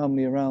 moving the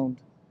family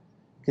around.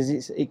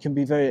 Because it can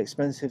be very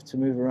expensive to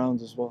move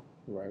around as well.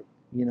 Right.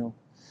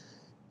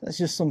 That's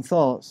just some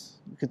thoughts.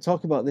 We could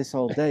talk about this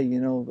all day,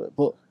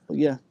 but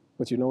yeah.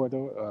 But you know what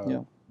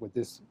though? With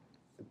this,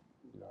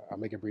 I'll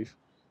make it brief.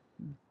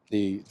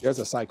 There's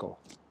a cycle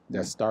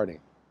that's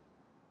starting,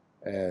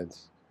 and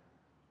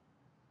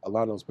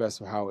Allah knows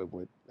best how it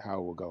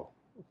will go.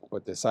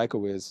 But the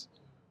cycle is,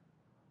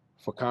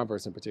 for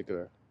converts in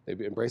particular, they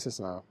embrace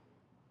Islam,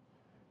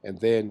 and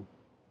then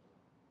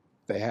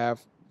they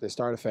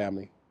start a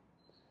family,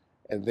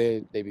 and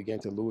then they begin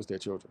to lose their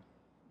children.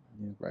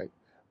 Yeah. Right.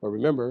 But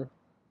remember,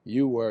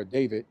 you were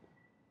David,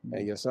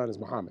 and your son is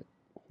Muhammad.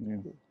 Yeah.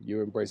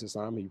 You embrace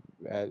Islam. He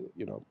had,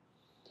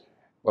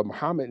 but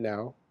Muhammad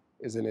now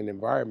is in an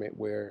environment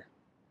where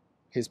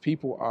his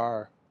people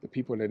are the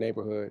people in the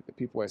neighborhood, the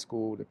people at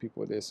school, the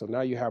people this. So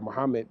now you have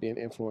Muhammad being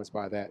influenced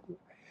by that,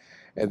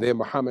 and then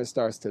Muhammad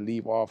starts to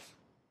leave off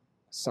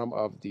some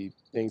of the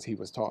things he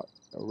was taught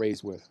or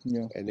raised with,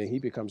 and then he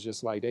becomes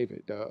just like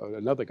David,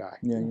 another guy.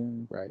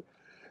 Right.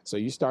 So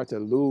you start to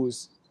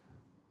lose.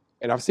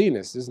 And I've seen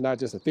this. This is not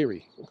just a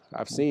theory.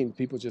 I've seen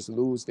people just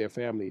lose their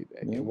family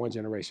in one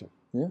generation.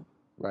 Yeah.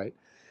 Right.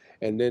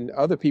 And then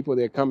other people,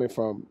 they're coming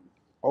from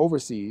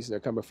overseas.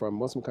 They're coming from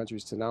Muslim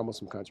countries to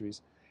non-Muslim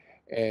countries.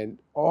 And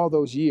all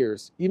those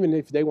years, even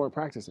if they weren't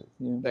practicing,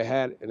 they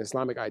had an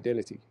Islamic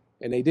identity.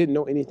 And they didn't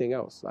know anything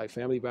else, like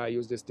family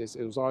values, this.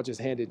 It was all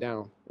just handed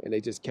down, and they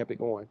just kept it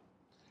going.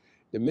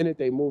 The minute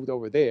they moved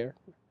over there,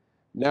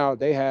 now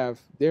they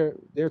have their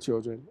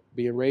children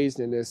being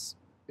raised in this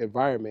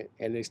environment,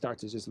 and they start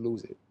to just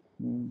lose it,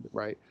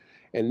 right?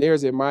 And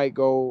theirs, it might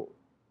go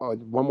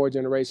one more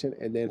generation,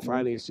 and then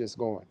finally it's just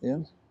gone,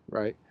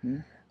 right?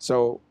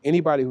 So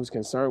anybody who's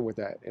concerned with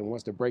that and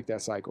wants to break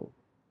that cycle,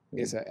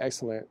 it's an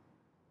excellent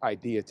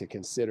idea to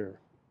consider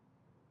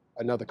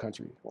another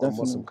country or a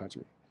Muslim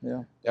country.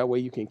 Yeah. That way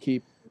you can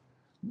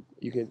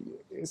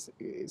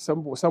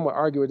some would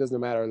argue it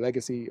doesn't matter,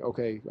 legacy,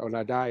 okay, when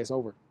I die, it's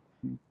over.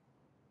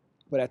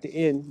 But at the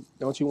end,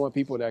 don't you want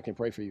people that can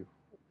pray for you?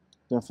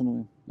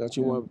 Definitely. Don't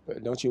you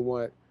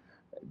want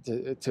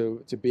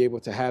to be able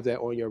to have that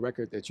on your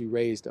record that you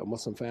raised a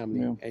Muslim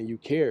family and you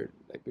cared,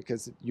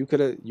 because you could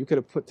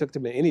have took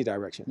them in any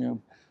direction. Yeah.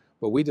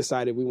 But we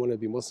decided we want to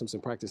be Muslims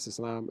and practice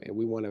Islam, and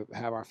we want to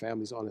have our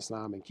families on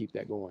Islam and keep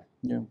that going.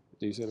 Yeah.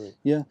 Do you see what I mean?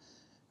 Yeah,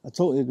 I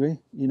totally agree.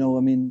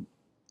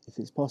 If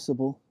it's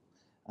possible.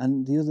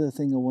 And the other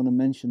thing I want to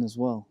mention as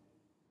well,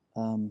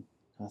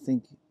 I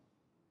think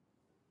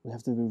we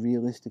have to be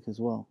realistic as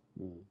well,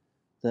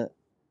 that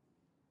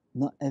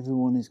not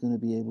everyone is going to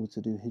be able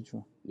to do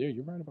hijrah. Yeah,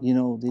 you're right about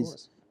that.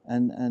 These,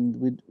 and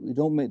we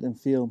don't make them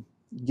feel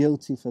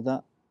guilty for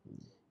that.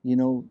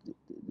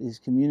 These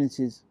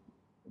communities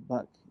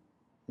back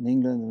in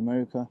England and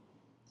America,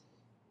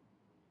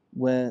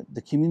 where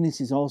the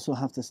communities also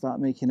have to start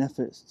making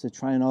efforts to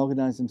try and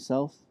organize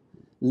themselves,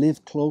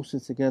 live closer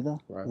together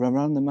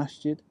around the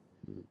masjid,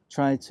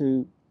 try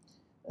to,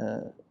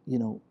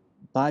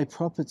 buy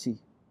property.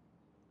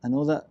 I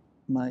know that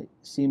might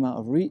seem out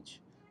of reach,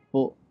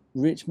 but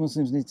rich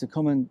Muslims need to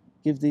come and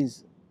give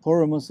these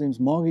poorer Muslims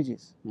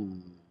mortgages.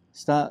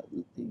 Start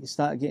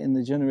getting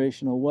the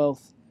generational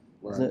wealth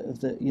of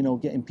the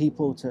getting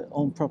people to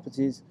own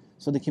properties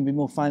so they can be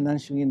more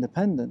financially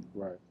independent.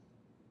 Right.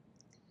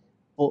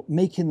 But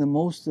making the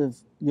most of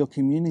your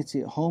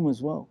community at home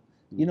as well.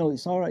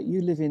 It's all right,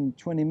 you living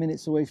 20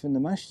 minutes away from the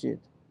masjid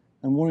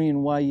and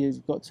worrying why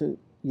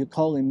you're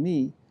calling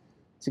me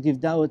to give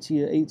dawah to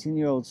your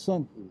 18-year-old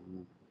son.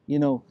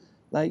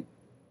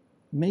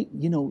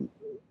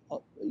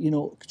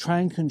 Try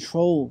and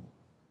control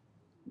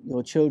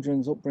your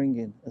children's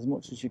upbringing as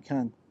much as you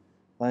can.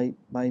 By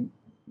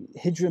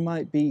hijrah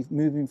might be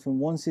moving from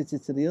one city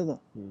to the other.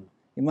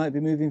 It might be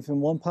moving from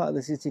one part of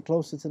the city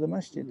closer to the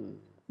masjid.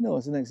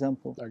 As an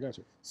example. I got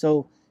you.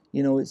 So,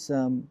 it's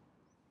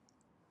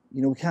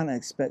we can't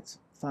expect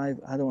I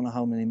don't know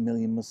how many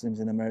million Muslims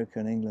in America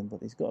and England, but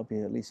there's got to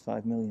be at least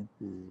 5 million.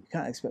 You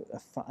can't expect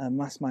a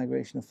mass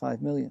migration of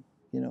 5 million,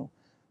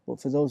 But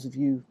for those of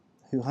you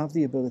who have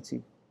the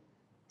ability,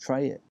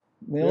 try it.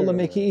 May Allah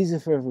make it easier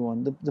for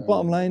everyone. The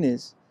bottom line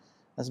is,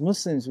 as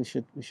Muslims, we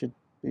should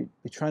be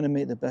trying to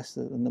make the best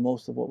and the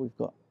most of what we've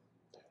got.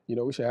 You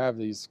know, we should have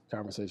these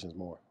conversations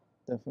more.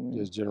 Definitely.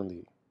 Just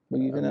generally.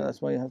 Well,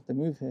 that's why you have to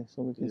move here,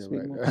 so we can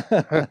speak more.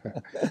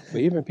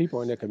 But even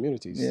people in their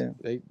communities,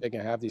 they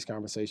can have these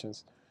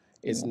conversations.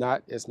 It's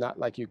not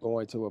like you're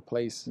going to a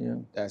place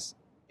that's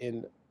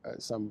in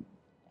some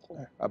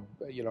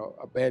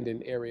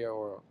abandoned area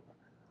or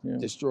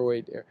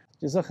destroyed area.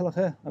 Jazakallah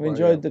khair. I've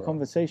enjoyed the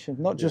conversation,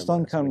 not just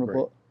on camera,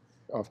 but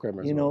off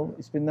camera.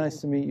 It's been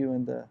nice to meet you.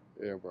 And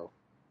yeah, bro.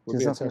 We'll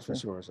be in touch for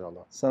sure,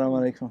 inshallah. Assalamu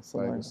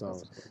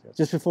alaikum.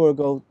 Just before I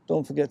go,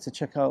 don't forget to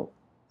check out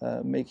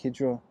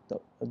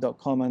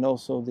makehijra.com and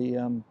also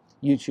the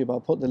YouTube. I'll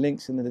put the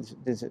links in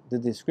the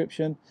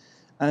description,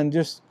 and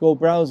just go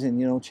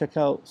browsing. Check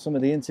out some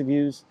of the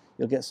interviews.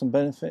 You'll get some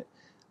benefit,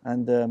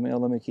 and may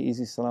Allah make it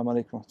easy. Assalamu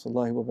alaikum wa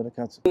rahmatullahi wa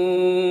barakatuh.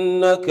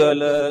 إنك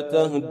لا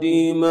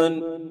تهدي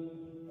من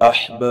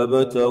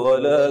أحببت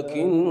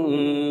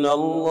ولكن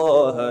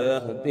الله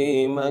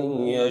يهدي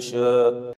من يشاء.